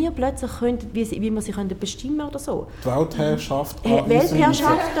 was wir plötzlich können, wie wir sie können bestimmen oder so. Die Weltherrschaft.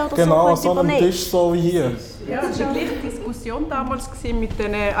 Weltherrschaft oder genau, so. Genau, so ein Tisch so wie hier. Ja, es war eine gleiche Diskussion damals mit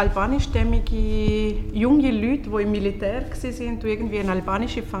den albanischstämmigen jungen Leuten, die im Militär waren und irgendwie eine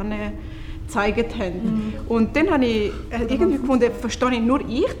albanische Fahne gezeigt haben. Und dann habe ich irgendwie gefunden, verstehe ich nur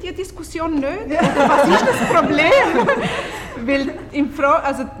die Diskussion nicht? Oder was ist das Problem? Weil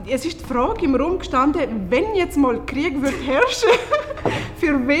es ist die Frage im Raum gestanden, wenn jetzt mal Krieg wird herrschen,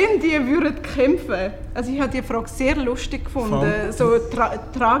 für wen die würden kämpfen? Also ich habe die Frage sehr lustig gefunden, so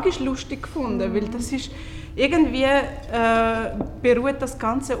tragisch lustig gefunden, weil das ist irgendwie beruht das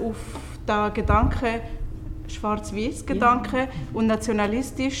Ganze auf den Gedanken, Schwarz-Weiß-Gedanken und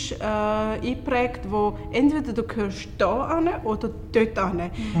nationalistisch eingeprägt, wo entweder du gehörst da an oder dort an.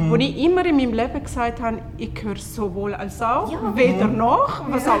 Wo ich immer in meinem Leben gesagt habe, ich gehöre sowohl als auch, weder noch,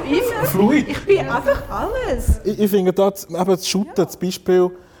 was auch immer. Fluid. Ich bin einfach alles. Ich finde dort eben das Shooten, das Beispiel,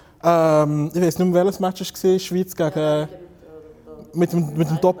 ich weiß nicht mehr, welches Match es war, Schweiz gegen mit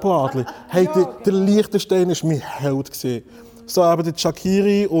dem Doppeladler. Hey, der Liechtenstein war mein Held. So eben der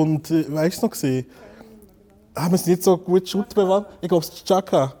Shaqiri und, weißt du noch? Haben wir es nicht so gut Schutt bewahrt? Ich glaube, es ist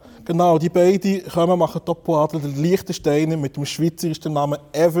Chaka. Genau, die beiden kommen, machen Doppeladler, der Liechtensteiner mit dem schweizerischsten Namen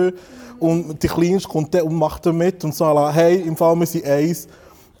ever. Und die Kleinste kommt und macht da mit und sagt, hey, im Fall wir sind eins.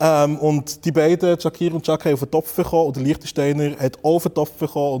 Und die beiden, Shakir und Chaka, haben auf den Topf bekommen und der Liechtensteiner hat auch auf den Topf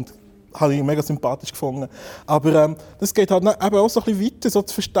bekommen. Und habe ich mega sympathisch gefunden. Aber das geht halt eben auch so ein bisschen weiter, so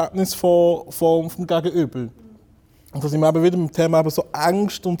das Verständnis vom Gegenüber. Und da sind wir eben wieder mit dem Thema eben so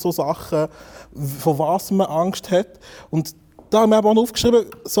Angst und so Sachen, von was man Angst hat. Und da haben wir eben auch aufgeschrieben,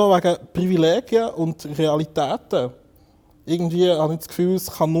 so wegen Privilegien und Realitäten. Irgendwie habe ich das Gefühl,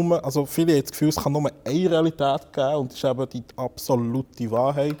 viele haben das Gefühl, es kann nur eine Realität geben und das ist eben die absolute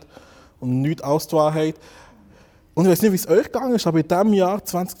Wahrheit und nicht als die Wahrheit. Und ich weiß nicht, wie es euch gegangen ist, aber in diesem Jahr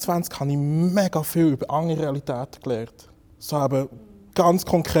 2020 habe ich mega viel über andere Realitäten gelernt. So eben ganz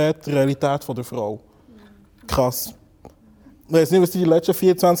konkret die Realität der Frau. Krass. Ich weiß nicht, was ich die letzten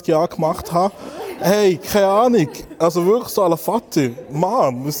 24 Jahre gemacht habe. Hey, keine Ahnung. Also wirklich so aller Vater,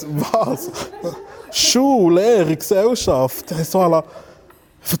 Mann, was? Schule, Lehre, Gesellschaft. So aller,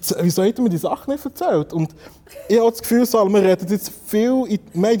 wieso hat er mir die Sachen nicht erzählt? Und ich habe das Gefühl, wir reden jetzt viel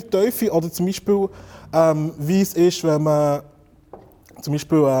mehr in die Tiefe. Oder zum Beispiel, wie es ist, wenn man zum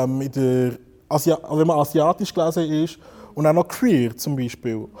Beispiel wenn man asiatisch gelesen ist Und auch noch queer zum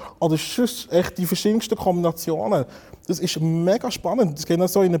Beispiel. Oder sonst echt die verschiedensten Kombinationen. Das ist mega spannend. Das geht dann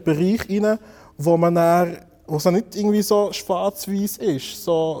so in einen Bereich rein, wo man dann, wo es nicht irgendwie so schwarz-weiß ist,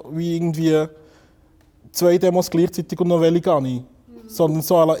 so wie irgendwie 2 Demos gleichzeitig und noch welche gar nicht. Sondern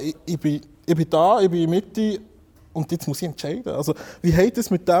so, ich bin da, ich bin in der Mitte und jetzt muss ich entscheiden. Also, wie hat es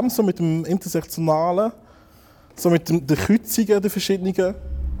mit dem, so mit dem Intersektionalen, so mit den Kreuzungen der verschiedenen? Also,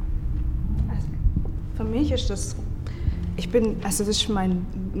 für mich ist das, das ist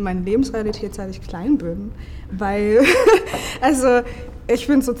meine Lebensrealität, seit ich klein bin. Weil, also ich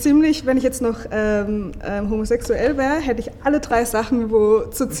bin so ziemlich, wenn ich jetzt noch homosexuell wäre, hätte ich alle 3 Sachen, wo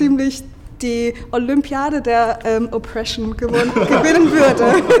so ziemlich die Olympiade der Oppression gewinnen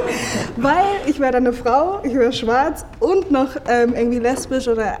würde. Weil ich wäre dann eine Frau, ich wäre schwarz und noch irgendwie lesbisch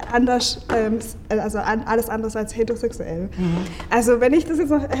oder anders, also alles anders als heterosexuell. Also wenn ich das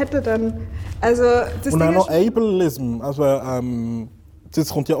jetzt noch hätte, dann... Also, das und dann noch Ableism, also das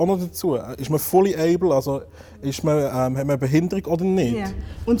kommt ja auch noch dazu. Ist man fully able, also hat man eine Behinderung oder nicht? Ja.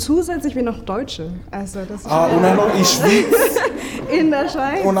 Und zusätzlich bin ich noch Deutsche. Also das ist und dann noch in der Schweiz. In der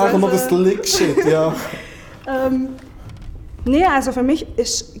Schweiz. Und dann noch das Lick-Shit, ja. Nee, also für mich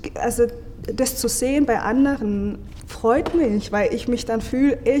ist, also das zu sehen bei anderen freut mich, weil ich mich dann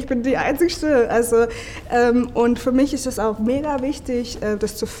fühle, ich bin die Einzige. Also, und für mich ist es auch mega wichtig,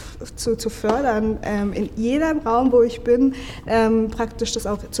 das zu fördern, in jedem Raum, wo ich bin, praktisch das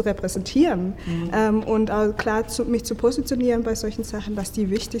auch zu repräsentieren und auch klar mich zu positionieren bei solchen Sachen, dass die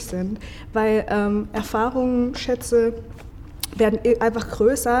wichtig sind, weil Erfahrungen, Schätze werden einfach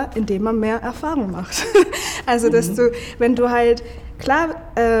größer, indem man mehr Erfahrung macht. Also, dass du, wenn du halt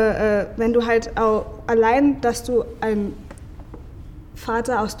wenn du halt auch allein, dass du einen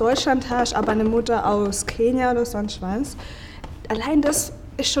Vater aus Deutschland hast, aber eine Mutter aus Kenia oder sonst was, allein das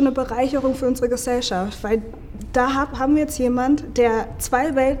ist schon eine Bereicherung für unsere Gesellschaft, weil da haben wir jetzt jemand, der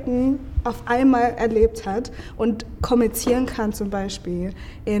 2 Welten auf einmal erlebt hat und kommunizieren kann zum Beispiel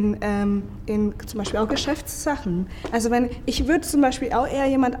in zum Beispiel auch Geschäftssachen. Also ich würde zum Beispiel auch eher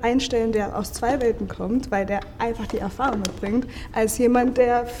jemand einstellen, der aus 2 Welten kommt, weil der einfach die Erfahrung mitbringt, als jemand,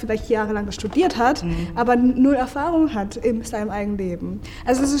 der vielleicht jahrelang studiert hat, aber 0 Erfahrung hat in seinem eigenen Leben.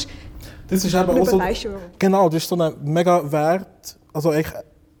 Also das ist aber eine auch so, Bereicherung. genau, das ist so ein mega Wert, also echt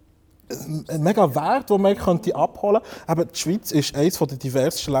ein mega Wert, den man abholen könnte. Aber die Schweiz ist eines der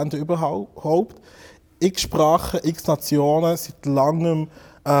diversesten Länder überhaupt. X Sprachen, x Nationen, seit langem.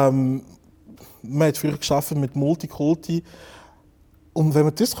 Man hat früher gearbeitet mit Multikulti. Und wenn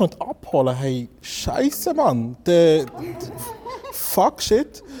wir das abholen könnte, hey, Scheiße, Mann, fuck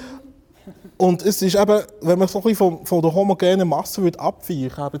shit. Und es ist eben, wenn man so ein bisschen von der homogenen Masse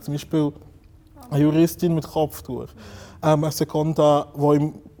abweichen würde, zum Beispiel eine Juristin mit Kopftuch, eine Sekunde, die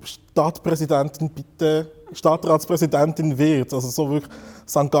im Stadtratspräsidentin wird, also so wirklich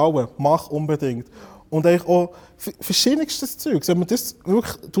St. Gallen, mach unbedingt. Und eigentlich auch verschiedenstes Zeug, wenn man das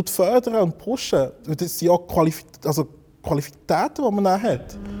wirklich fördern und pushen, das sind auch Qualitäten, die man dann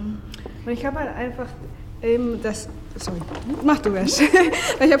hat. Und ich habe halt einfach eben das... Sorry, mach du erst. Ich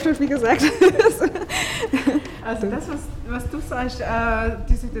habe schon viel gesagt. Also das, was du sagst,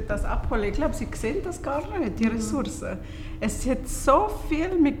 die sollten das abholen, ich glaube, sie sehen das gar nicht, die Ressourcen. Es hat so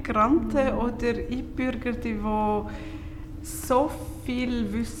viele Migranten oder Einbürgerte, die so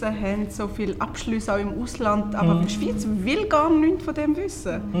viel Wissen haben, so viel Abschlüsse auch im Ausland, aber die Schweiz will gar nichts von dem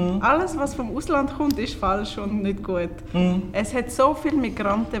wissen. Alles, was vom Ausland kommt, ist falsch und nicht gut. Es hat so viele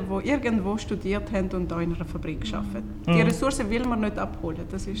Migranten, die irgendwo studiert haben und auch in einer Fabrik arbeiten. Die Ressourcen will man nicht abholen.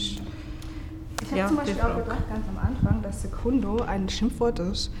 Das ist ich habe zum Beispiel auch gedacht, ganz am Anfang, dass Sekundo ein Schimpfwort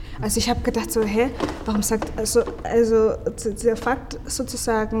ist. Also ich habe gedacht so, warum sagt, also der Fakt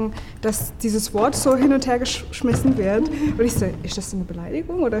sozusagen, dass dieses Wort so hin und her geschmissen wird. Und ich so, ist das eine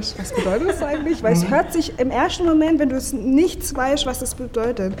Beleidigung oder was bedeutet das eigentlich? Weil es hört sich im ersten Moment, wenn du es nicht weißt, was das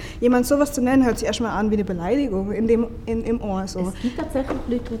bedeutet, jemand sowas zu nennen, hört sich erstmal an wie eine Beleidigung im Ohr. So. Es gibt tatsächlich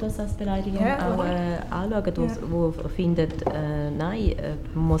Leute, die das als Beleidigung auch anschauen, die finden, nein,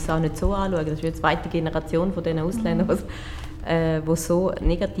 man muss auch nicht so anschauen. Das ist die zweite Generation von diesen Ausländern, die so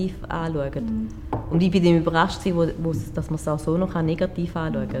negativ anschauen. Und ich bin überrascht, dass man es auch so noch negativ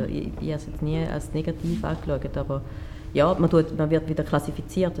anschauen kann. Ich habe es jetzt nie als negativ angeschaut, aber ja, man wird wieder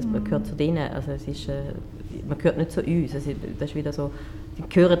klassifiziert, man gehört zu denen, also man gehört nicht zu uns. Also das ist wieder so, die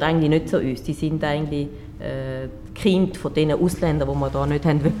gehören eigentlich nicht zu uns, die sind eigentlich Kind von den Ausländern, die wir hier nicht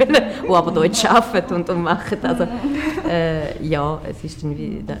haben wollen, die aber dort arbeiten und machen. Also, ja, es ist dann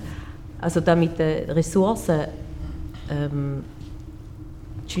wieder... Also da mit den Ressourcen,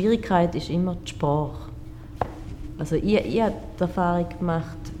 die Schwierigkeit ist immer die Sprache. Also ich habe die Erfahrung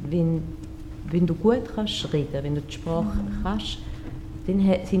gemacht, wenn wenn du gut kannst reden, wenn du die Sprache kannst, dann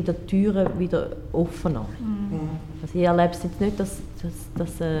sind die Türen wieder offener. Also ich erlebe es jetzt nicht, dass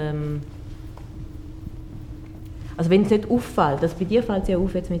also wenn es nicht auffällt, bei dir fällt es ja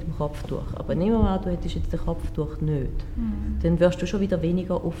auf jetzt mit dem Kopftuch, aber nehmen wir an, du hättest jetzt den Kopftuch nicht, dann wirst du schon wieder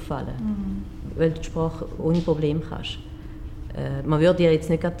weniger auffallen, weil du die Sprache ohne Problem kannst. Man würde dir jetzt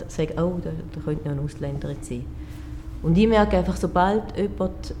nicht sagen, oh, da könnte noch ein Ausländer sein. Und ich merke einfach, sobald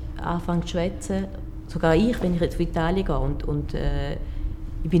jemand anfängt zu schwätzen, sogar ich, wenn ich jetzt auf Italien gehe und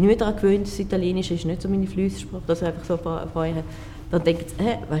ich bin nicht mehr daran gewöhnt, das Italienische ist nicht so meine Flüsssprache, dass ich einfach so vorher, dann denken sie,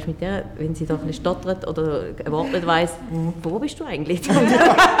 weißt du, mit der, wenn sie da ein bisschen stottert oder ein Wort nicht weiss, wo bist du eigentlich?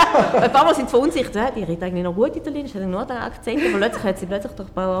 Ein paar Mal sind sie verunsichert, die redet eigentlich noch gut Italienisch, hat nur den Akzent, aber plötzlich hat sie plötzlich doch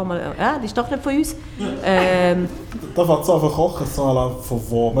ein paar Mal, die ist doch nicht von uns. Da fängt es an zu kochen, so von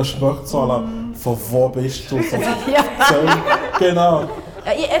wo, man schmeckt so von wo bist du? So, genau.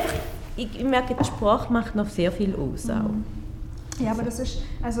 Ich merke, die Sprache macht noch sehr viel aus. Auch. Ja, aber das ist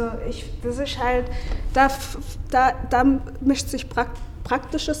halt, da mischt sich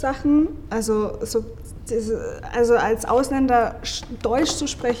praktische Sachen, also als Ausländer Deutsch zu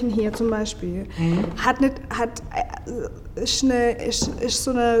sprechen hier zum Beispiel, ist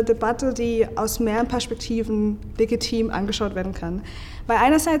so eine Debatte, die aus mehreren Perspektiven legitim angeschaut werden kann. Weil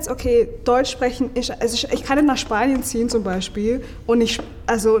einerseits, okay, Deutsch sprechen, ich kann nicht nach Spanien ziehen zum Beispiel und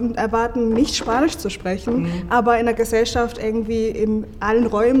erwarten, nicht Spanisch zu sprechen, aber in der Gesellschaft irgendwie in allen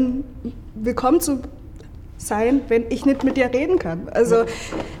Räumen willkommen zu sein, wenn ich nicht mit dir reden kann. Also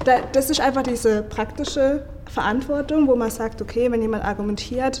das ist einfach diese praktische Verantwortung, wo man sagt, okay, wenn jemand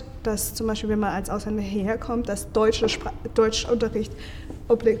argumentiert, dass zum Beispiel, wenn man als Ausländer hierher kommt, dass Deutschunterricht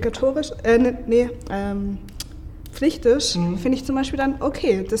obligatorisch, Pflicht ist, finde ich zum Beispiel dann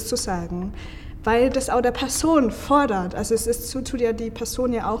okay, das zu sagen. Weil das auch der Person fordert. Also tut ja die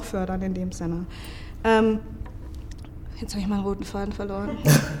Person ja auch fördern in dem Sinne. Jetzt habe ich meinen roten Faden verloren.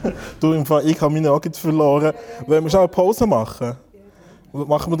 Du, im Fall, ich habe meine auch jetzt verloren. Wollen wir schnell eine Pause machen?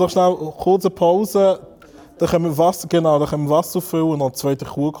 Machen wir doch schnell eine kurze Pause. Dann können wir Wasser füllen und noch einen zweiten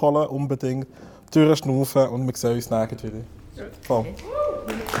Krug holen, unbedingt. Durchschnaufen und wir sehen uns nachher wieder. Voll.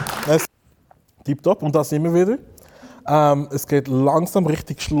 Tipptopp, und da sind wir wieder. Es geht langsam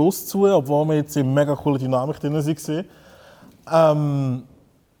richtig Schluss zu, obwohl wir jetzt in mega cooler Dynamik drin waren.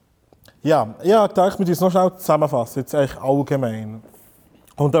 Ja, ich dachte, wir müssen noch schnell zusammenfassen, jetzt eigentlich allgemein.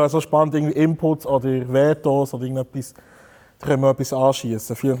 Und da wäre so spannend, irgendwie Inputs oder Vetos oder irgendetwas, da können wir etwas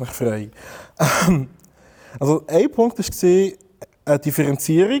anschießen, fühlt mich frei. Also ein Punkt war eine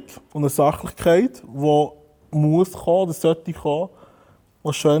Differenzierung und eine Sachlichkeit, die muss kommen, das sollte kommen,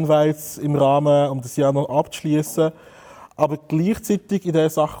 was schön wäre jetzt im Rahmen, um das Jahr noch abzuschließen, aber gleichzeitig in dieser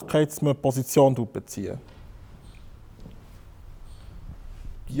Sachlichkeit, dass man eine Position beziehen.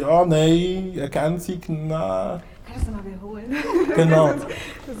 Ja, nein, Ergänzung, nein. Kannst du mal wiederholen? Genau.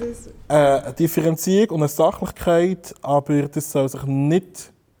 Das ist Eine Differenzierung und eine Sachlichkeit, aber das soll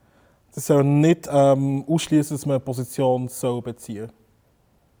nicht ausschließen, dass man eine Position beziehen soll.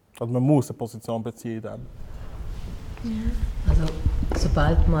 Also man muss eine Position beziehen. Dann. Also,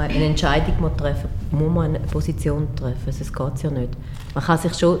 sobald man eine Entscheidung treffen muss man eine Position treffen. Also, es geht ja nicht. Man kann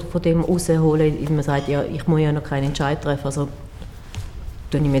sich schon von dem rausholen, indem man sagt, ja, ich muss ja noch keinen Entscheid treffen. Also,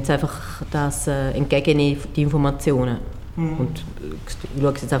 tue ich mir jetzt einfach das entgegennehmen, die Informationen. Und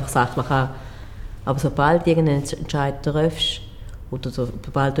schaue es jetzt einfach sachlich an. Aber sobald du irgendeinen Entscheid triffst, oder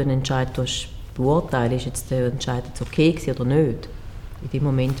sobald du einen Entscheid beurteilst, ist jetzt der Entscheid jetzt okay oder nicht, in dem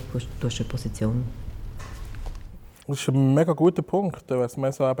Moment tust du eine Position. Das ist ein mega guter Punkt, dass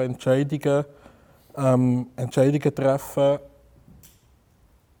man so Entscheidungen treffen,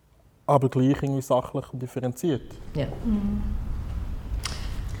 aber gleich irgendwie sachlich und differenziert. Ja.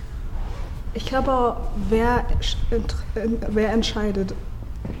 Ich glaube auch, wer entscheidet,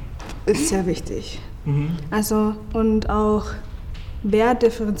 ist sehr wichtig. Also, und auch wer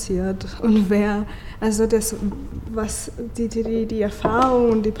differenziert und wer, also das, was die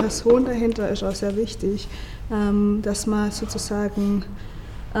Erfahrung und die Person dahinter ist auch sehr wichtig, dass man sozusagen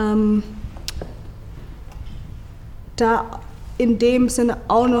da in dem Sinne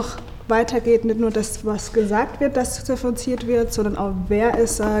auch noch weitergeht, nicht nur das, was gesagt wird, das differenziert wird, sondern auch wer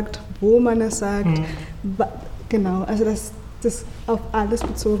es sagt, wo man es sagt. Genau, also dass das auf alles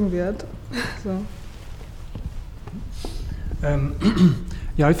bezogen wird. So.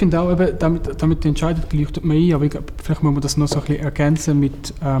 Ja, ich finde auch, eben, damit die Entscheidung leuchtet man ein, aber vielleicht muss man das noch so ein bisschen ergänzen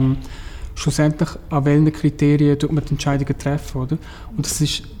mit schlussendlich, an welchen Kriterien tut man die Entscheidungen treffen, oder? Und das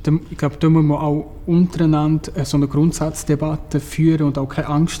ist, ich glaube, da muss man auch untereinander so eine Grundsatzdebatte führen und auch keine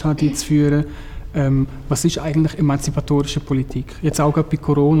Angst haben, die zu führen, was ist eigentlich emanzipatorische Politik? Jetzt auch gerade bei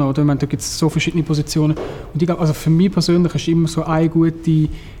Corona, oder? Ich meine, da gibt es so verschiedene Positionen. Und ich glaube, also für mich persönlich ist immer so eine gute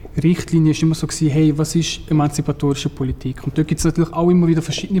Richtlinie ist immer so gewesen, hey, was ist emanzipatorische Politik? Und da gibt es natürlich auch immer wieder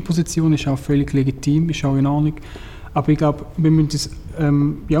verschiedene Positionen, ist auch völlig legitim, ist auch in Ordnung. Aber ich glaube, wir müssen uns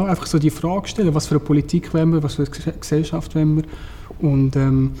einfach so die Frage stellen, was für eine Politik wollen wir, was für eine Gesellschaft wollen wir. Und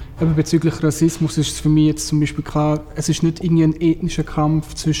eben bezüglich Rassismus ist es für mich jetzt zum Beispiel klar, es ist nicht irgendwie ein ethnischer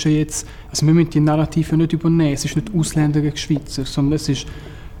Kampf zwischen jetzt, also wir müssen die Narrative nicht übernehmen, es ist nicht Ausländer gegen Schweizer, sondern es ist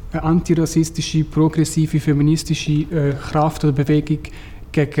eine antirassistische, progressive, feministische Kraft oder Bewegung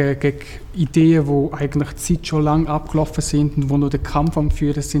gegen Ideen, die eigentlich die Zeit schon lange abgelaufen sind und die nur den Kampf am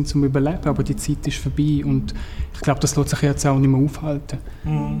Führen sind zum Überleben, aber die Zeit ist vorbei und ich glaube, das lässt sich jetzt auch nicht mehr aufhalten.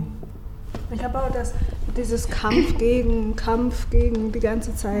 Mhm. Ich habe auch dieses Kampf gegen die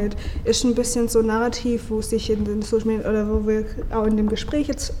ganze Zeit ist ein bisschen so Narrativ, wo sich in den Social Media oder wo wir auch in dem Gespräch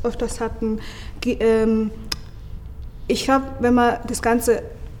jetzt öfters hatten. Ich glaube, wenn man das Ganze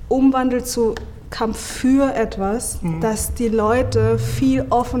umwandelt zu Kampf für etwas, dass die Leute viel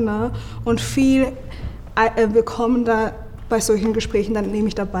offener und viel willkommener bei solchen Gesprächen dann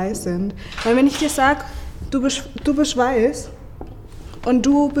nämlich dabei sind. Weil wenn ich dir sage, du bist weiß und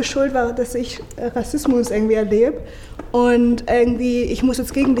du bist schuld, dass ich Rassismus irgendwie erlebe und irgendwie ich muss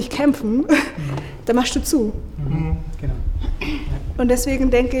jetzt gegen dich kämpfen, dann machst du zu. Genau. Und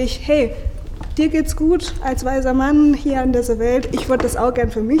deswegen denke ich, hey, dir geht's gut als weißer Mann hier in dieser Welt. Ich würde das auch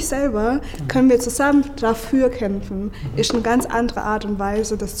gern für mich selber. Können wir zusammen dafür kämpfen? Ist eine ganz andere Art und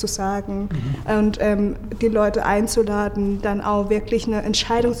Weise, das zu sagen. Und die Leute einzuladen, dann auch wirklich eine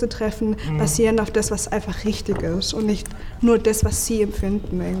Entscheidung zu treffen, basierend auf das, was einfach richtig ist und nicht nur das, was sie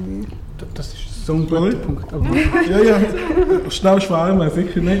empfinden irgendwie. Das ist so ein guter Punkt. Aber ja. Schnell schwärmen,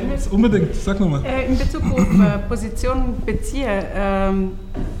 sicher nicht. Unbedingt, sag nochmal. In Bezug auf Position beziehen,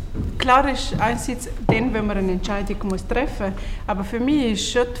 klar ist einerseits dann, wenn man eine Entscheidung treffen muss, aber für mich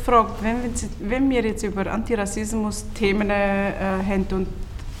ist schon die Frage, wenn wir jetzt über Antirassismus-Themen haben und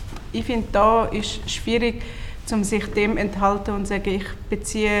ich finde, da ist es schwierig, sich dem enthalten und sagen, ich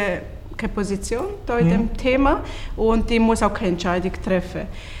beziehe keine Position da in dem Thema und ich muss auch keine Entscheidung treffen.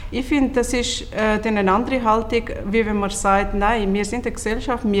 Ich finde, das ist dann eine andere Haltung, wie wenn man sagt, nein, wir sind eine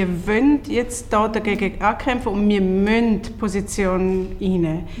Gesellschaft, wir wollen jetzt da dagegen ankämpfen und wir müssen Position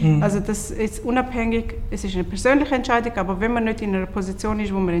rein. Also das ist unabhängig, es ist eine persönliche Entscheidung, aber wenn man nicht in einer Position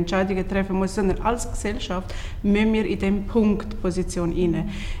ist, wo man Entscheidungen treffen muss, sondern als Gesellschaft müssen wir in diesem Punkt Position rein.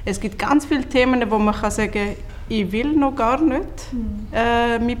 Es gibt ganz viele Themen, wo man kann sagen, ich will noch gar nicht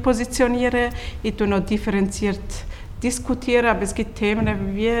mich positionieren, ich tue noch differenziert diskutieren, aber es gibt Themen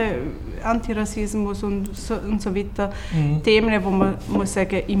wie Antirassismus und so weiter, Themen, wo man muss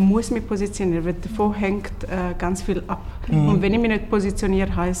sagen, ich muss mich positionieren, weil davon hängt ganz viel ab. Und wenn ich mich nicht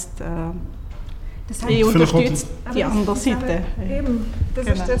positioniere, heisst ich unterstütze die andere Seite. Das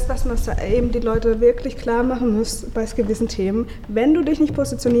ist das, was man eben die Leute wirklich klar machen muss bei gewissen Themen. Wenn du dich nicht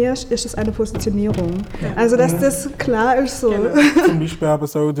positionierst, ist es eine Positionierung. Also dass das klar ist so. Genau. Zum Beispiel eben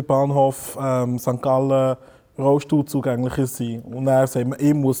soll der Bahnhof St. Gallen Rollstuhl zugänglich sein. Und er sagt,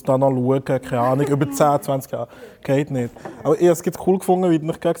 ich muss da noch schauen, keine Ahnung, über 10, 20 Jahre. Geht nicht. Aber ich habe es cool gefunden, wie du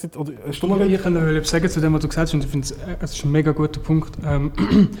nicht gesagt hast. Ich kann noch etwas sagen zu dem, was du gesagt hast, und ich finde, es ist ein mega guter Punkt.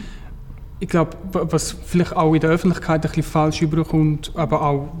 Ich glaube, was vielleicht auch in der Öffentlichkeit ein bisschen falsch überkommt, aber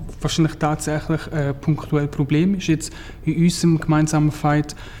auch wahrscheinlich tatsächlich ein punktuelles Problem ist jetzt in unserem gemeinsamen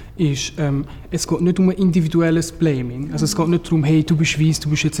Fight, ist, es geht nicht um ein individuelles Blaming. Also es geht nicht darum, hey, du bist weiss, du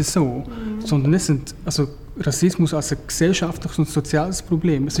bist jetzt so, sondern es sind, also Rassismus als ein gesellschaftliches und soziales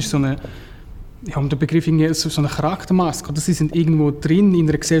Problem. Es ist so eine, ich habe den Begriff so eine Charaktermaske, oder sie sind irgendwo drin in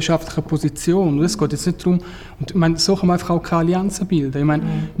einer gesellschaftlichen Position. Und es geht jetzt nicht darum, und ich meine, so kann man einfach auch keine Allianzen bilden. Ich meine,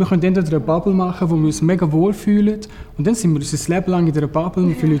 wir können entweder eine Bubble machen, wo wir uns mega wohlfühlen, und dann sind wir unser Leben lang in dieser Bubble,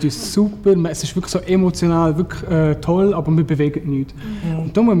 wir fühlen uns super, es ist wirklich so emotional, wirklich toll, aber wir bewegen nichts.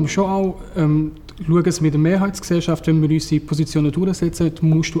 Und da muss man schon auch schauen, dass mit der Mehrheitsgesellschaft, wenn wir unsere Positionen durchsetzen,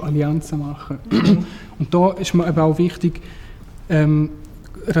 musst du Allianzen machen. Und da ist mir aber auch wichtig,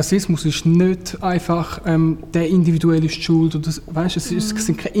 Rassismus ist nicht einfach der individuelle Schuld. Oder weißt, es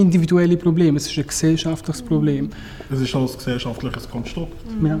sind keine individuellen Probleme, es ist ein gesellschaftliches Problem. Es ist auch ein gesellschaftliches Konstrukt.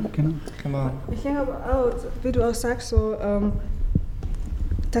 Ja, genau. Ich denke aber auch, wie du auch sagst, so,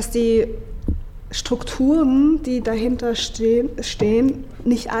 dass die Strukturen, die dahinter stehen,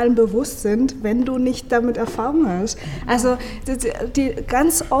 nicht allen bewusst sind, wenn du nicht damit Erfahrung hast. Also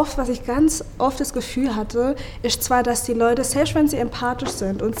ganz oft, was ich ganz oft das Gefühl hatte, ist zwar, dass die Leute, selbst wenn sie empathisch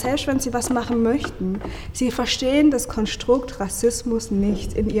sind und selbst wenn sie was machen möchten, sie verstehen das Konstrukt Rassismus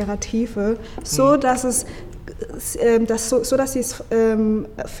nicht in ihrer Tiefe, so dass es dass sie es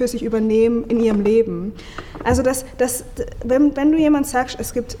für sich übernehmen in ihrem Leben. Also wenn du jemand sagst,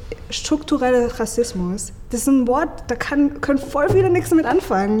 es gibt struktureller Rassismus, das ist ein Wort, da können voll viele nichts damit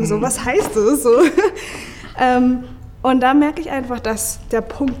anfangen. So, was heißt das? So. Und da merke ich einfach, dass der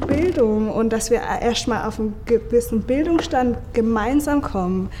Punkt Bildung und dass wir erstmal auf einen gewissen Bildungsstand gemeinsam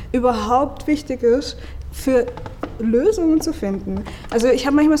kommen, überhaupt wichtig ist, für Lösungen zu finden. Also ich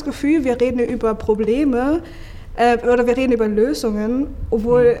habe manchmal das Gefühl, wir reden über Probleme oder wir reden über Lösungen,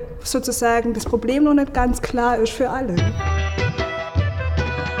 obwohl sozusagen das Problem noch nicht ganz klar ist für alle.